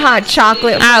he made hot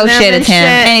chocolate. for Oh them shit, and it's him.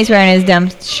 shit. And he's wearing his dumb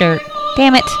shirt.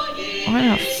 Damn it. What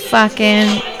a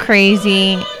fucking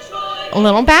crazy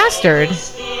little bastard.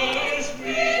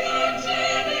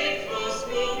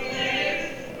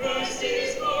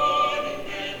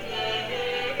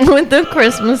 With the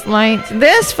Christmas lights.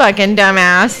 This fucking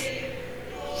dumbass.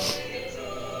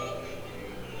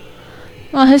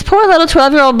 Well, his poor little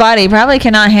 12-year-old body probably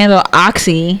cannot handle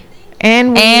oxy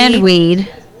And weed. and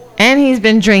weed. And he's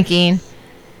been drinking.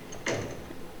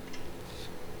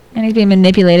 And he's being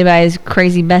manipulated by his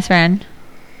crazy best friend.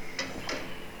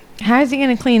 How is he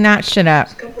going to clean that shit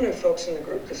up? A couple new folks in the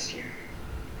group this year.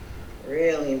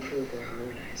 Really improved their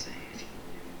harmonizing.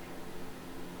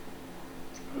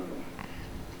 Oh.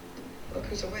 Look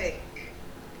who's awake.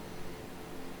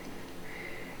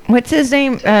 What's his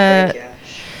name?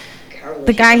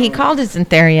 The guy he called isn't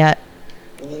there yet.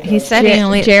 He said he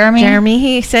only Jeremy?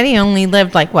 He said he only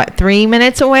lived like what 3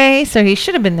 minutes away, so he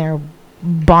should have been there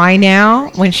by now.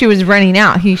 When she was running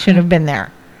out, he should have been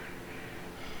there.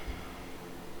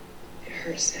 It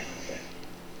hurts now, but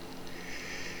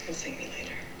you'll thank me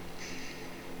later.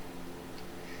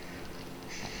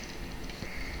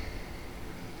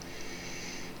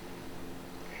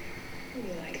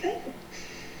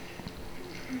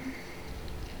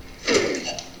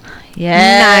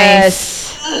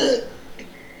 Yes.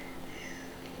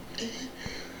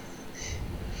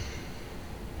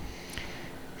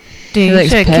 Dude, you looks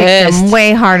should have kicked him pissed.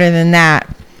 way harder than that.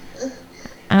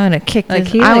 I would have kicked Like,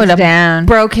 his. he I looks would have down.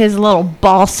 broke his little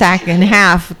ball sack in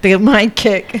half with my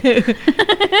kick.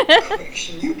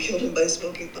 Correction, you killed him by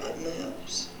smoking pot in the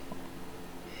house.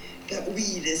 That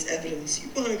weed is evidence. You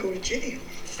want to go to jail.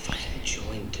 Fucking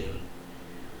joint, dude.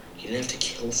 You didn't have to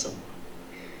kill someone.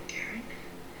 Karen,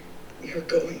 you're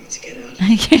going to get out.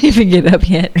 I can't even get up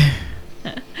yet.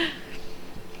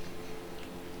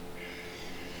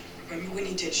 Remember when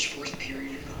you ditched fourth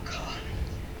period and got caught?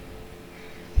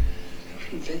 I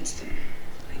convinced them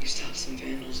that you stopped some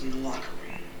vandals in the locker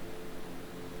room.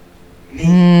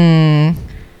 Me.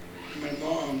 My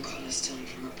mom caught us stealing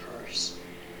from her purse.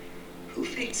 Who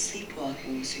faked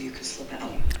sleepwalking so you could slip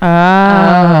out?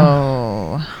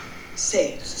 Oh.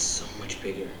 Say it. This is so much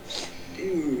bigger.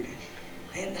 Dude,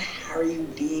 I had the Harry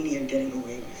Houdini of getting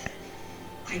away with it.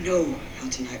 I know how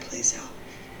tonight plays out.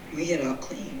 We get out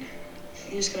clean.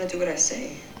 You just gotta do what I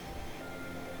say.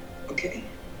 Okay?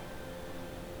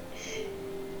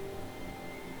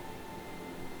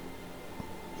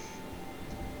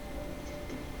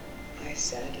 I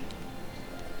said,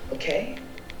 okay?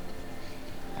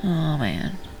 Oh,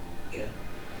 man. Yeah.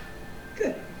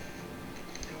 Good.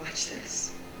 Now watch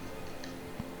this.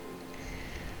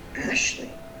 Ashley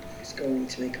is going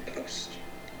to make a post.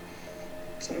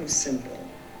 Something simple.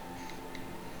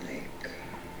 Like,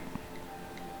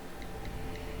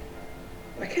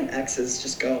 why can't exes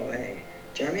just go away?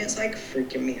 Jeremy is like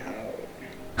freaking me out.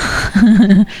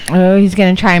 Oh, he's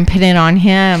gonna try and pin it on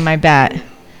him, I bet.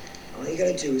 All you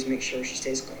gotta do is make sure she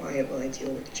stays quiet while I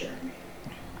deal with Jeremy.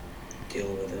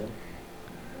 Deal with it.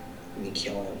 You mean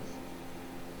kill him.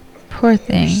 Poor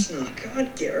thing. It's not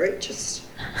God, Garrett. Just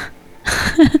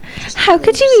How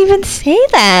could you even say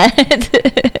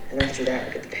that? and after that,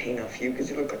 I get the pain off you because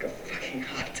you look like a fucking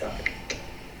hot dog.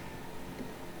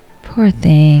 Poor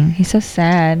thing. He's so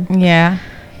sad. Yeah.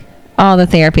 All the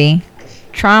therapy.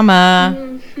 Trauma.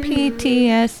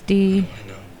 PTSD.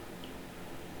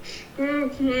 I know.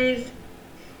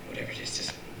 Whatever it is,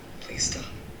 just please stop.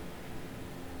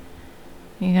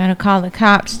 You gotta call the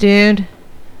cops, dude.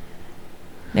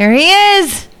 There he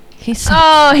is. He's so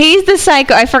Oh, he's the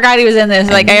psycho. I forgot he was in this.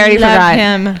 Like, I already love forgot.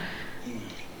 him.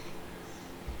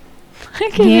 Look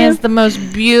at He him. has the most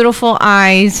beautiful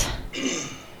eyes. Hey.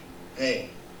 Hey,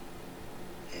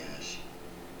 Ash.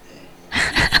 Hey.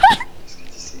 It's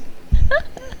good to see you.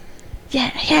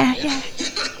 Yeah.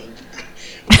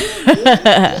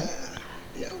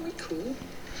 Yeah, we cool.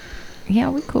 Yeah,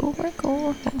 we're cool. We're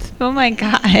cool. Oh my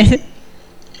god.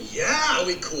 Yeah,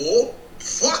 we cool.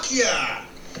 Fuck yeah.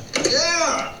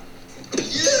 Yeah.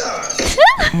 Yeah.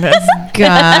 This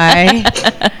guy.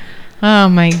 Oh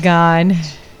my god.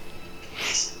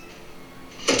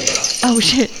 Oh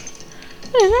shit.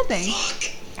 What is that thing?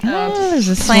 Oh, there's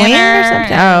a swing or Planner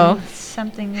something. and Oh,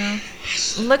 something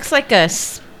else. looks like a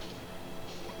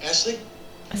Ashley?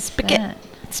 spigot.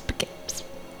 Spigot.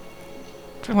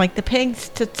 For like the pigs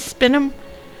to spin them.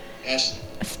 Ashley.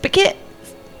 A spigot.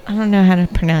 I don't know how to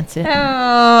pronounce it. Oh,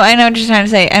 I know what you're trying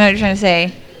to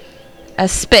say. A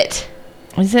spit.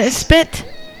 Is it a spit?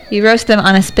 You roast them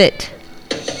on a spit.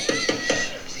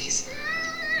 Please.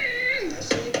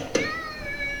 Ashley.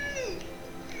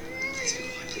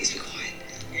 Please be quiet.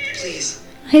 Please.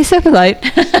 He's so polite.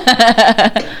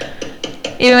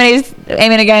 Even when he's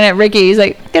aiming a gun at Ricky, he's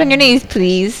like, get on your knees,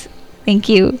 please. Thank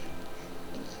you.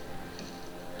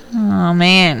 Oh,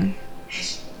 man.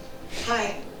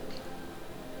 Hi.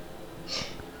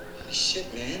 Holy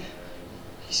shit, man.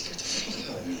 You scared the fuck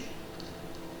out of me.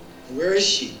 Where is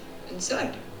she?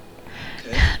 Inside.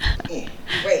 Okay. Oh.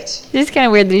 Wait. It's kind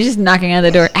of weird that he's just knocking on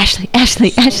the door. Ashley. Slow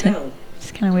down.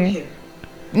 It's kind of weird. Here.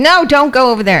 No, don't go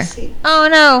over there. See. Oh,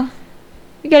 no.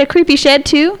 You got a creepy shed,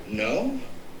 too? No?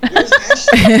 Where's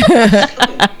Ashley?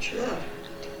 Come on, chill out.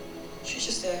 She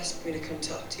just asked me to come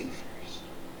talk to you first.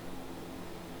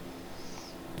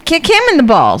 Kick him in the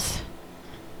balls.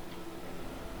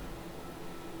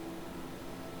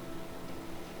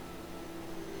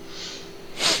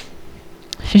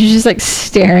 She's just, like,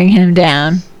 staring him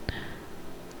down.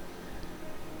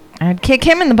 I'd kick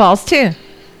him in the balls too.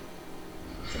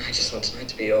 I just want tonight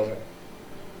to be over.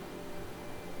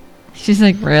 She's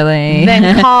like, really?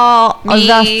 Then call Me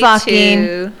the fucking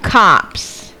too.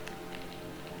 cops.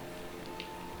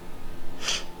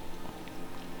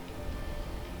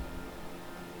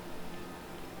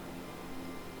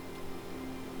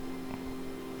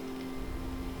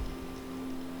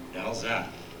 The hell's that?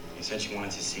 You said you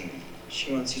wanted to see me.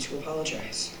 She wants you to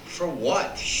apologize. For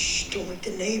what? Shh, don't wake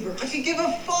the neighbor. I could give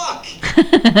a fuck.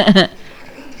 The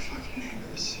fucking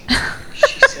neighbors.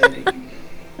 She said that you know.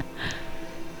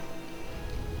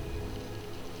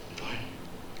 Fine.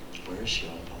 Where is she?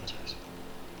 I'll apologize.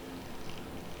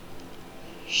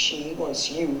 She wants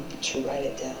you to write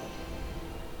it down.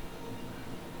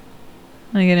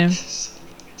 Look at him. This is so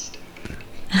fucking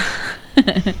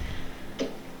stupid.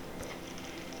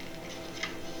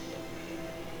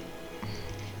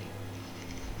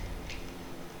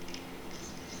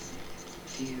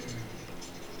 Dear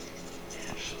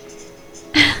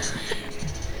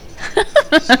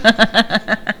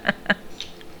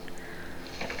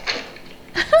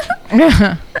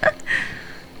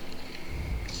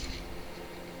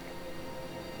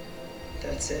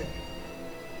That's it?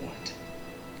 What?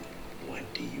 What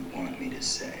do you want me to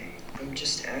say? I'm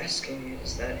just asking you,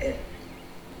 is that it?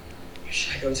 Or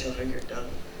should I go tell her you're done?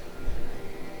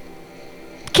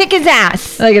 Kick his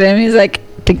ass. Look at him. He's like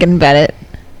thinking about it.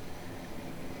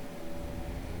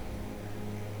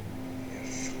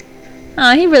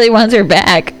 Oh, he really wants her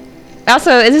back.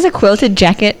 Also, is this a quilted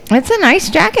jacket? It's a nice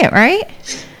jacket, right?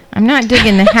 I'm not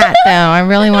digging the hat though. I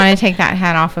really want to take that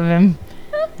hat off of him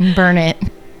and burn it.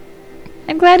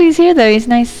 I'm glad he's here though. He's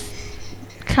nice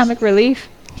comic relief.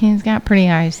 He's got pretty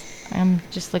eyes. I'm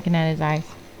just looking at his eyes.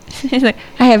 He's like,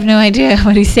 I have no idea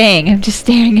what he's saying. I'm just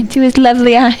staring into his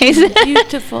lovely eyes.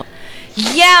 Beautiful.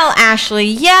 Yell, Ashley,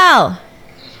 yell. I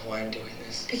don't know why I'm doing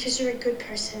this. Because you're a good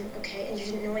person, okay? And you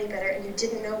didn't know any better, and you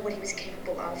didn't know what he was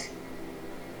capable of.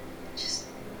 Just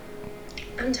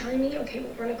untie me, okay?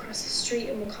 We'll run across the street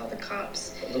and we'll call the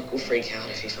cops. But Luke will freak out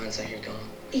if he finds out you're gone.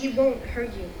 He won't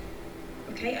hurt you,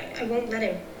 okay? I won't let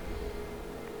him.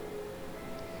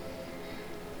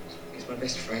 He's my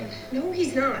best friend. No,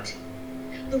 he's not.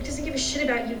 Luke doesn't give a shit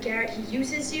about you, Garrett. He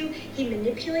uses you. He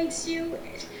manipulates you.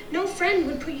 No friend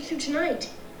would put you through tonight.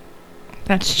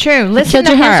 That's true. Listen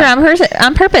Killed to your her. hamster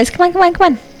on purpose. Come on, come on,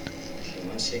 come on. You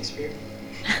want Shakespeare?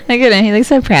 Look at him. He looks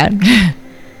so proud.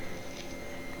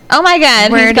 Oh my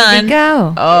God. Where he's did gone. he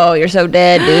go? Oh, you're so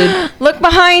dead, dude. Look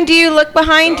behind you. Look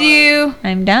behind you.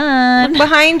 I'm done. Look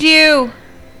behind you.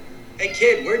 Hey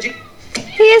kid, where'd you?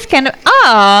 He is kind of.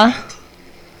 Aw.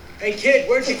 Hey kid,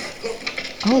 where'd you?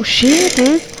 Oh shit,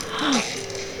 dude.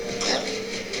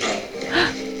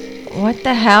 What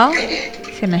the hell?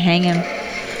 He's gonna hang him.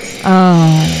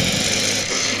 Oh.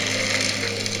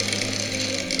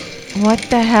 What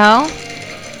the hell?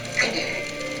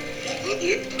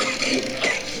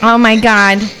 Oh my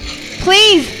God.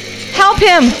 Please help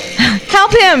him.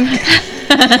 Help him.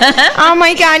 Oh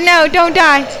my God. No, don't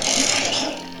die.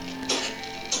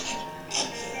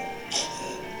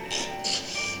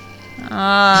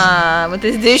 With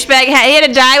his douchebag hat. He had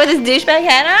to die with his douchebag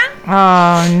hat on?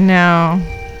 Oh no.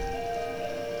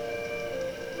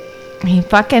 He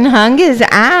fucking hung his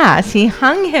ass. He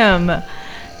hung him.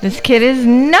 This kid is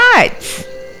nuts.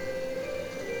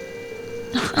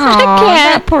 Oh,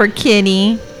 that poor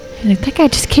kitty. Like, that guy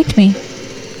just kicked me.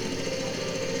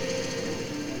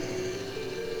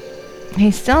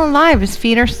 He's still alive. His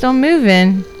feet are still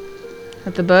moving.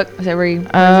 With the book? Is that where you...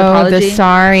 Oh, the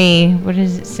sorry. What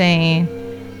is it saying?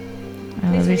 I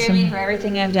Please love you forgive so me much. for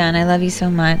everything I've done. I love you so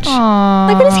much.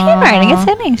 Aww. Look at his handwriting. It's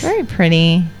so nice. Very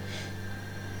pretty.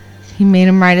 He made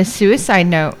him write a suicide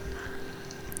note.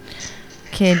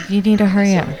 Kid, you need to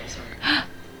hurry up. Sorry.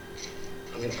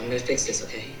 I'm gonna fix this,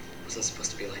 okay? It wasn't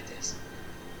supposed to be like this.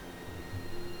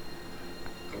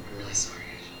 I'm really sorry.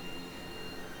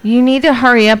 You need to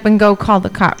hurry up and go call the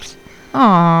cops.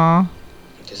 Aww. I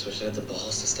just wish I had the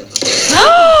balls to step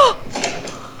up.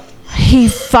 He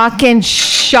fucking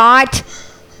shot.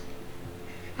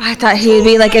 I thought he would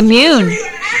be like immune.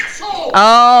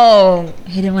 Oh,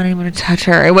 he didn't want anyone to touch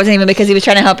her. It wasn't even because he was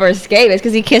trying to help her escape. It's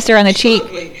because he kissed her on the cheek.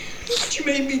 What you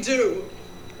made me do?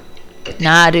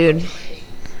 Nah, dude.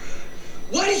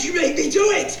 Why did you make me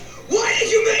do it? Why did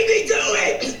you make me do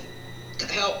it?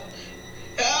 Help.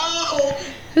 Help.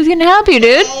 Who's gonna help you,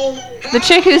 dude? Help. The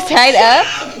chick who's tied up?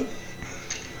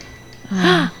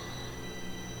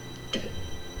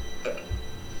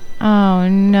 Oh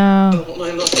no. Oh,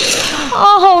 my mother.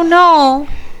 Oh, no.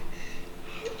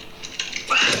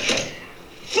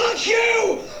 Fuck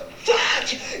you!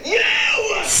 Fuck you!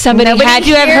 Somebody Nobody had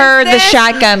to have hears heard the this?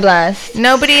 shotgun blast.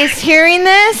 Nobody is hearing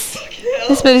this?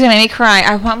 This movie's gonna make me cry.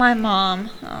 I want my mom.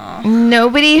 Oh.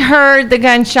 Nobody heard the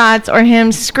gunshots or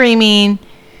him screaming.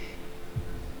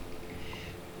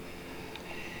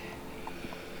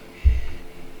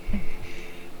 He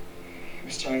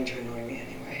was trying to annoy me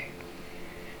anyway.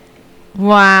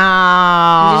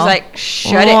 Wow. Just like,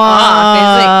 shut it off.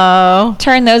 It's like, Whoa.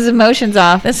 turn those emotions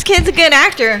off. This kid's a good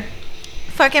actor.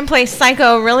 fucking plays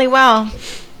Psycho really well.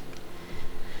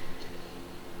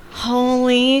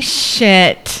 Holy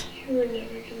shit. You were never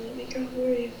gonna let me go,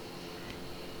 were you?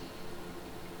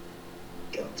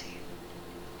 Guilty.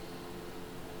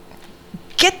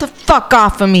 Get the fuck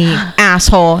off of me,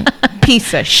 asshole.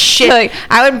 Piece of shit. Like,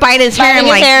 I would bite his hair biting and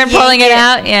his like hair and pulling yank it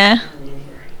out. Yeah.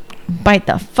 Bite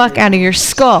the fuck out of your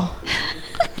skull. Hold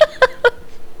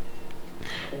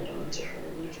on to her,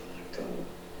 never let go.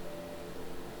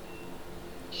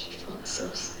 She felt so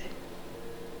safe.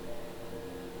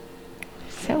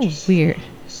 So weird.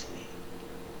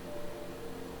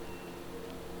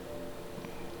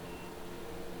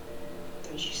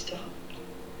 Then she stopped.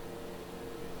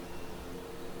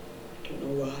 I don't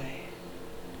know why.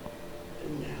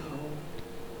 And now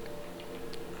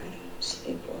I don't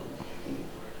sleep well anymore.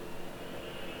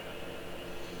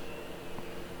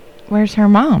 Where's her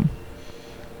mom?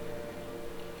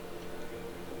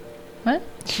 What?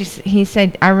 He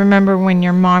said, I remember when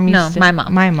your mom used No, to... my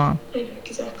mom. My mom. I know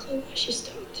exactly why she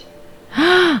stopped.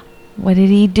 What did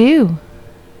he do?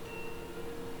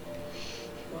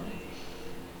 Why?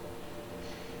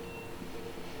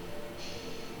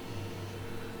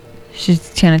 She's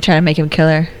gonna try to make him kill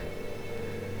her.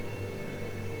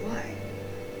 Why?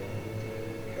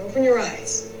 Open your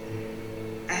eyes.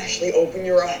 Ashley, open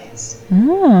your eyes.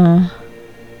 Oh.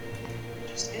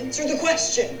 Just answer the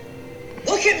question.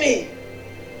 Look at me.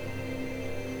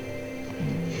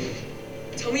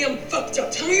 Tell me I'm fucked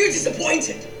up. Tell me you're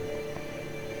disappointed.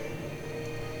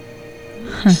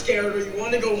 You're scared or you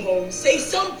want to go home. Say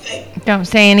something. Don't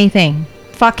say anything.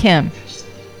 Fuck him.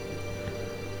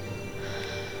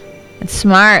 It's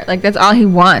smart. Like, that's all he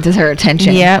wants is her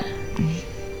attention. Yep.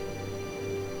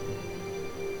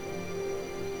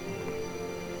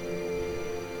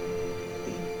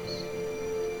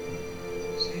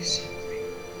 Say something.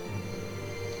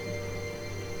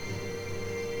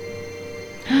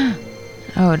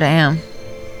 Oh, damn.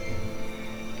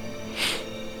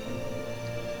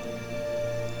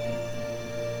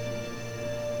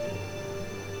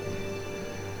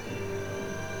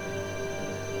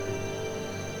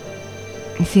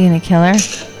 Is he gonna kill her?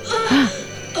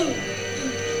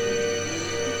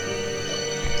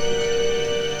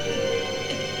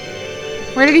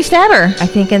 Where did he stab her? I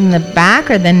think in the back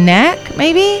or the neck,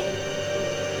 maybe?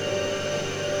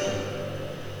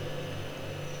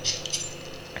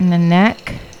 In the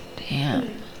neck. Damn.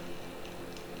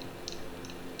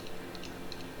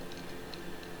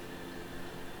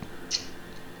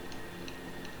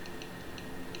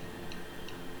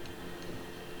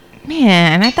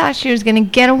 Man, I thought she was gonna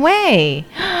get away.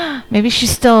 Maybe she's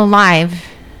still alive.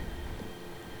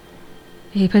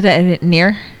 He put that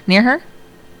near her?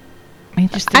 I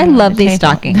on love the these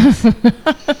table. stockings.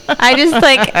 I just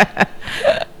like,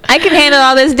 I can handle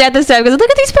all this death and stuff because look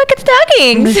at these fucking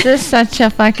stockings. This is such a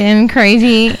fucking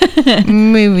crazy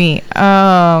movie.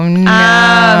 Oh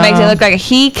no. Makes it look like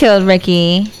he killed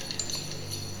Ricky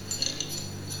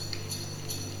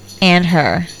and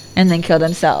her and then killed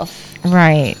himself.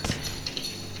 Right.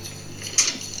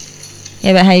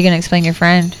 Yeah, but how are you going to explain your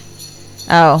friend?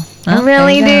 Oh. Well,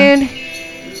 Really, there you go. dude?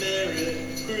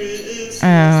 Oh,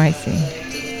 I see.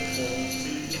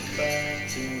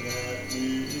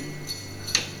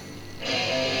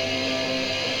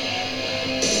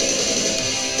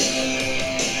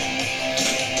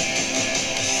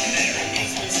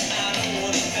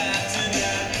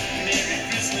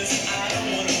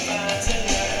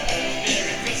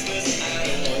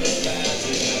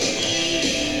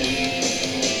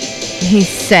 He's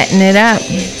setting it up.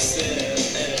 He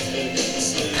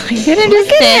didn't just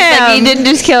Look at think, like, he him. didn't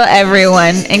just kill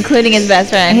everyone, including his best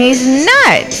friend. He's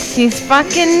nuts. He's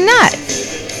fucking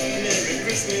nuts.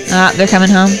 They're coming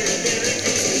home.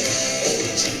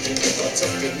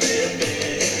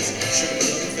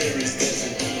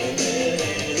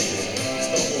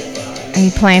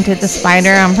 He planted the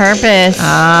spider on purpose.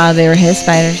 They were his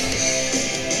spiders.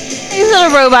 These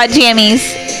little robot jammies.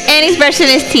 And he's brushing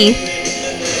his teeth.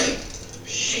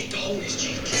 Shit, the hole in his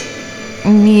cheek.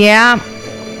 Yeah.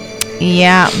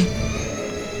 Yeah.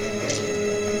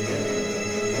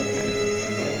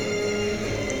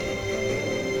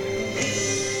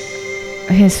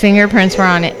 His fingerprints were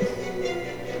on it.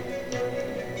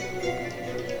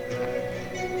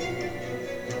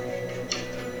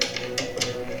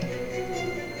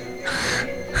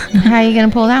 How are you gonna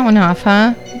pull that one off,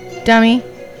 huh, dummy?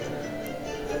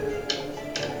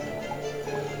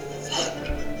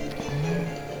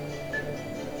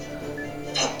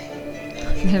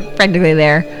 They're practically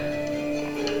there.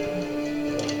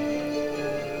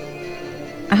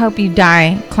 I hope you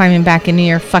die climbing back into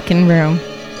your fucking room.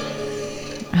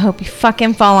 I hope you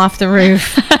fucking fall off the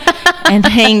roof and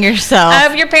hang yourself. I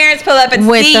hope your parents pull up and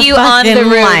with see the you on the fucking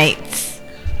roof. lights.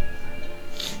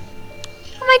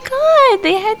 Oh my god,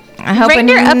 they had I hope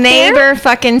reindeer a up neighbor there?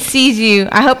 fucking sees you.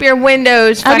 I hope your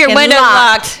windows I hope fucking your window's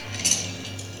locked.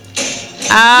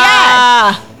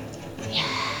 Ah.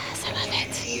 Yes, I love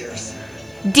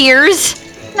it. Deers?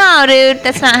 No, dude,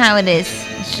 that's not how it is.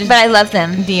 But I love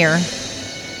them. Deer.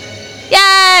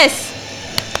 Yes!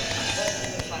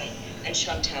 Funny. And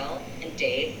Chantel and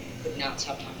Dave would not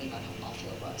stop talking about how awful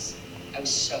it was. I was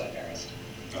so embarrassed.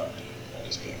 No, that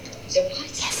is being kind. It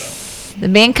was. The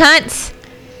being cunts.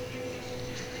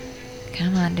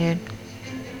 Come on, dude.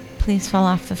 Please fall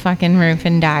off the fucking roof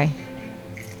and die.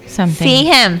 Something. See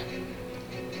him.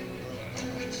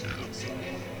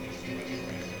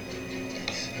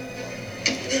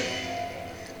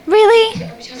 Really?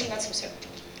 Are we talking about some sort?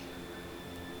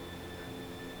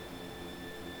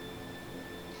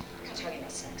 We're not talking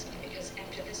about sex, okay? Because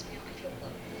after this meal, I feel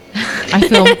bloated. I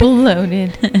feel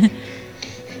bloated.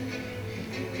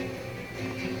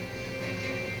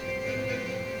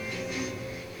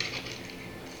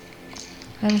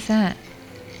 What was that?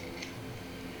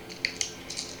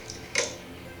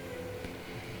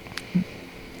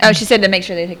 Oh, she said to make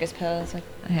sure they take his pills. Like,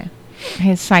 okay.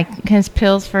 His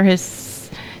pills for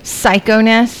his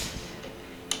psychoness.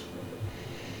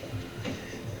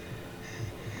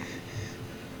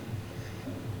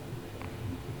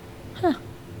 Huh.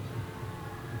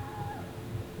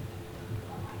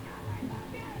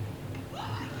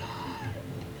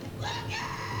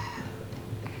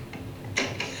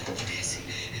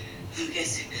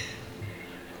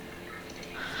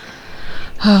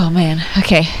 Oh man.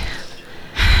 Okay.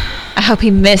 I hope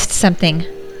he missed something.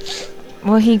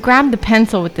 Well, he grabbed the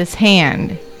pencil with his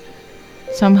hand.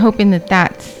 So I'm hoping that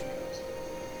that's...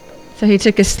 So he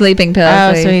took a sleeping pill.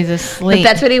 Oh, so he's asleep. But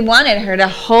that's what he wanted her to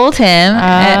hold him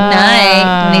at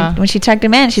night when she tucked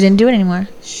him in. She didn't do it anymore.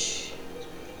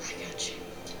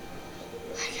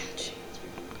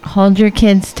 Hold your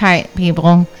kids tight,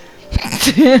 people.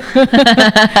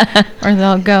 Or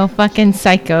they'll go fucking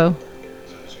psycho.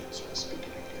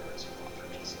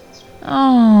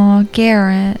 Oh,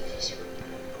 Garrett.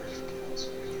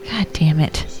 God damn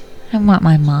it. I want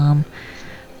my mom.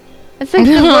 It's like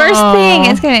the worst thing.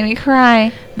 It's going to make me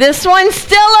cry. This one's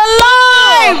still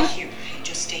alive! Here,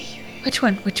 just stay here. Which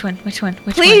one? Which one? Which one?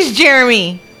 Which Please,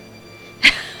 Jeremy.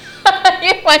 one?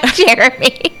 You want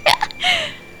Jeremy.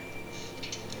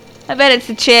 I bet it's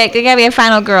a chick. There got to be a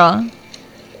final girl.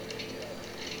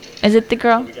 Is it the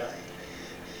girl?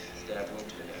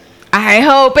 I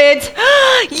hope it's...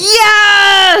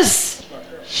 Yes!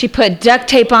 She put duct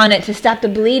tape on it to stop the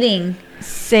bleeding.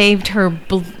 Saved her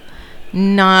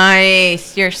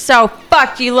Nice. You're so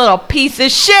fucked, you little piece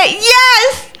of shit.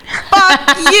 Yes!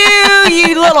 Fuck you,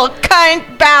 you little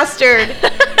cunt bastard.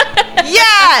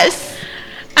 Yes!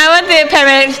 I want the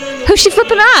paramedics. Who's she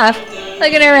flipping off?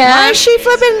 Looking around. Why is she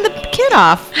flipping the kid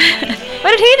off?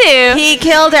 What did he do? He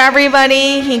killed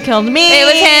everybody. He killed me. It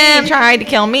was him. He tried to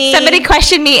kill me. Somebody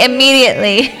questioned me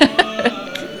immediately.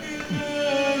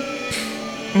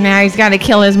 Now he's got to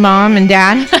kill his mom and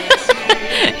dad.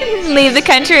 Leave the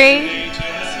country.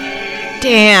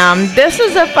 Damn, this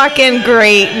is a fucking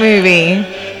great movie.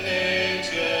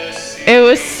 It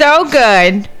was so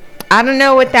good. I don't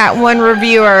know what that one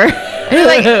reviewer,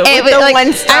 Like it was like,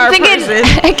 I'm thinking.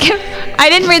 I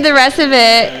didn't read the rest of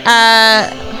it.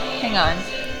 Hang on.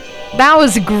 That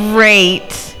was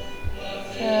great.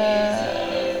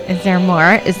 Is there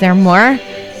more? Is there more?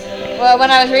 Well, when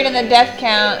I was reading the death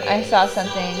count, I saw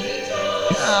something.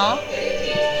 Oh.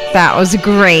 That was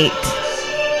great.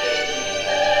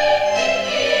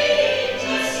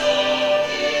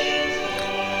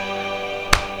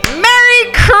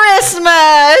 Merry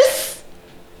Christmas!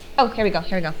 Oh, here we go.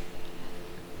 Here we go.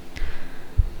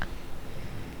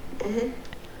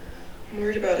 I'm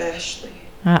worried about Ashley.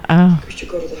 Uh-oh. We should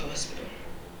go to the hospital.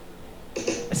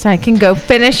 So I can go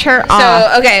finish her off.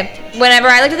 So, okay, whenever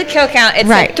I looked at the kill count, it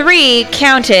Right. said 3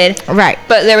 counted, Right.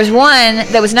 but there was one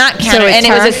that was not counted, it's and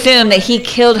it was her? assumed that he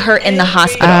killed her in the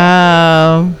hospital.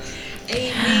 Oh.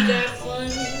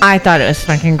 I thought it was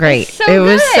fucking great. It's so it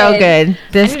was so good. good.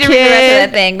 This I need to read the rest of kid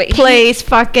that thing, but he- plays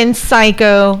fucking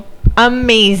psycho.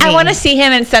 Amazing. I want to see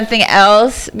him in something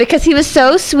else because he was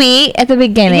so sweet at the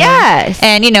beginning. Yes.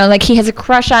 And, you know, like he has a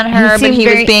crush on her, but seemed he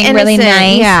was very being really innocent.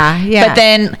 nice. Yeah, yeah. But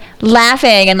then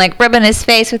laughing and like rubbing his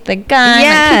face with the gun. Like,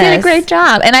 he did a Yes. great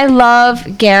job. And I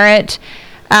love Garrett.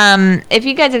 If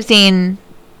you guys have seen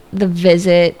The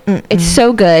Visit, it's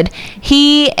so good.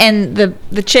 He and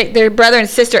the chick, they're brother and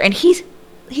sister, and he's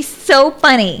so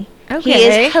funny. He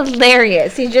Okay. is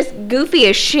hilarious. He's just goofy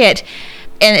as shit.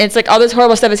 and it's like all this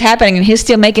horrible stuff is happening, and he's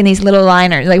still making these little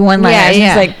liners, like one-liners. Yeah, And yeah.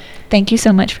 he's like, "Thank you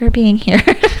so much for being here.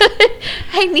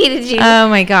 I needed you." Oh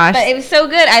my gosh. But it was so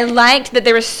good. I liked that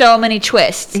there were so many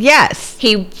twists. Yes.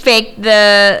 He faked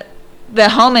the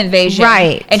home invasion,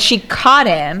 Right. And she caught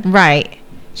him, Right.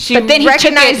 She but then he took it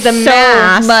recognized the so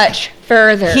mask. much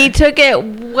further. He took it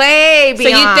way so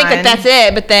beyond. you think that that's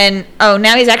it, but then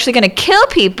now he's actually going to kill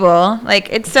people. Like,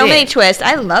 it's so many twists.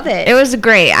 I love it. It was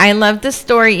great. I loved the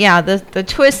story. Yeah, the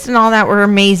twists and all that were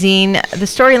amazing. The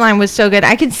storyline was so good.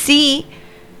 I could see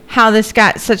how this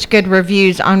got such good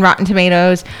reviews on Rotten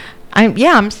Tomatoes.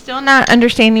 I'm still not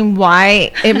understanding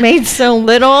why it made so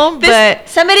little, but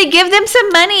somebody give them some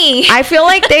money. I feel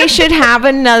like they should have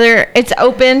another. It's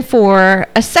open for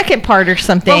a second part or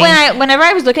something. Well, whenever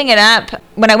I was looking it up,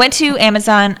 when I went to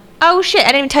Amazon, oh shit, I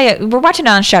didn't even tell you, we're watching it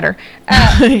on Shudder.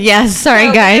 Yes, sorry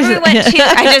so guys. whenever we went to,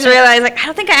 I just realized, like, I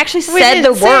don't think I actually We said the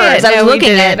didn't say words. it. I No, was we looking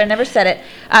at didn't. it, but I never said it.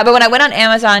 But when I went on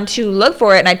Amazon to look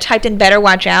for it, and I typed in "Better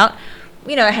Watch Out,"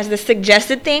 it has the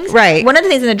suggested things. Right. One of the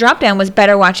things in the drop down was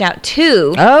 "Better Watch Out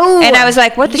 2." Oh. And I was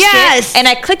like, what the Yes. shit? And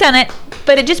I clicked on it,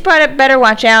 but it just brought up "Better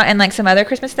Watch Out" and like some other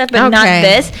Christmas stuff, but not Okay.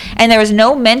 this. And there was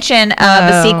no mention of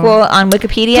the sequel on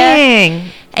Wikipedia. Dang.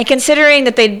 And considering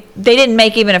that they didn't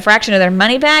make even a fraction of their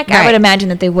money back, I Right. would imagine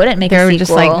that they wouldn't make They a were sequel.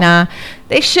 just like, nah.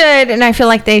 They should, and I feel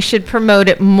like they should promote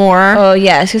it more. Oh,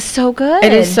 yes. It's so good.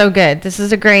 It is so good. This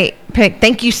is a great pick.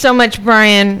 Thank you so much,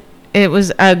 Brian. It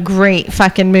was a great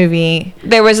fucking movie.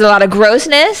 There was a lot of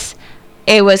grossness.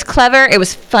 It was clever. It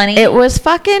was funny. It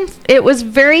was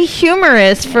very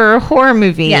humorous for a horror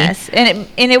movie. Yes. And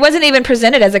it wasn't even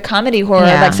presented as a comedy horror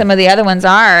Yeah. like some of the other ones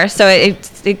are. So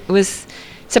it was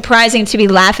surprising to be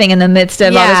laughing in the midst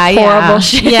of all this horrible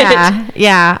shit.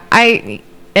 Yeah.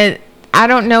 I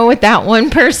don't know what that one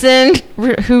person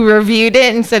who reviewed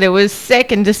it and said it was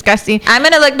sick and disgusting. I'm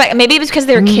going to look back. Maybe it was because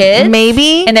they were kids.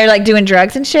 Maybe. And they're like doing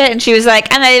drugs and shit. And she was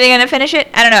like, I'm not even going to finish it.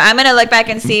 I don't know. I'm going to look back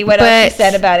and see what else she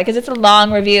said about it because it's a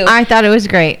long review. I thought it was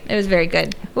great. It was very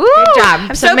good. Good job.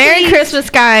 I'm so Merry pleased. Christmas,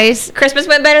 guys. Christmas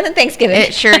went better than Thanksgiving.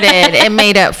 It sure did. It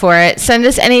made up for it. Send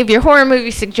us any of your horror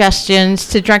movie suggestions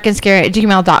to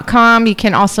drunkenscary@gmail.com. You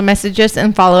can also message us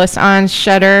and follow us on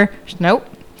Shudder. Nope.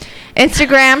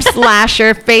 Instagram,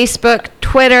 Slasher, Facebook,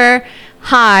 Twitter,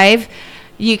 Hive.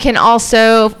 You can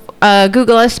also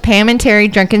Google us, Pam and Terry,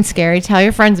 Drunk and Scary. Tell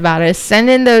your friends about us. Send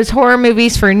in those horror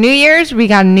movies for New Year's. We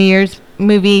got a New Year's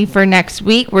movie for next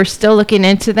week. We're still looking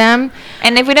into them.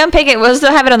 And if we don't pick it, we'll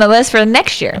still have it on the list for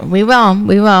next year. We will.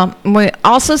 We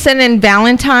also send in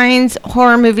Valentine's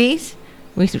horror movies.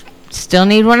 We still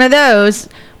need one of those.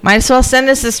 Might as well send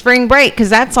us a spring break because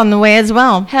that's on the way as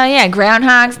well. Hell yeah.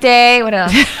 Groundhog's Day. What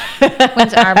else?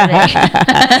 When's Arbor Day?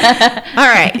 All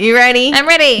right. You ready? I'm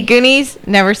ready. Goonies,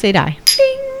 Never Say Die.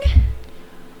 Ding.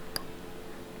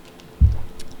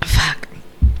 Fuck.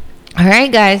 All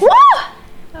right, guys. Woo!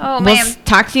 Oh, We'll man.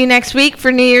 talk to you next week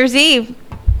for New Year's Eve.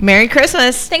 Merry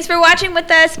Christmas. Thanks for watching with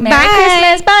us. Merry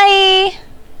Bye. Christmas. Bye.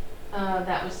 Oh,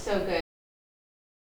 that was so good.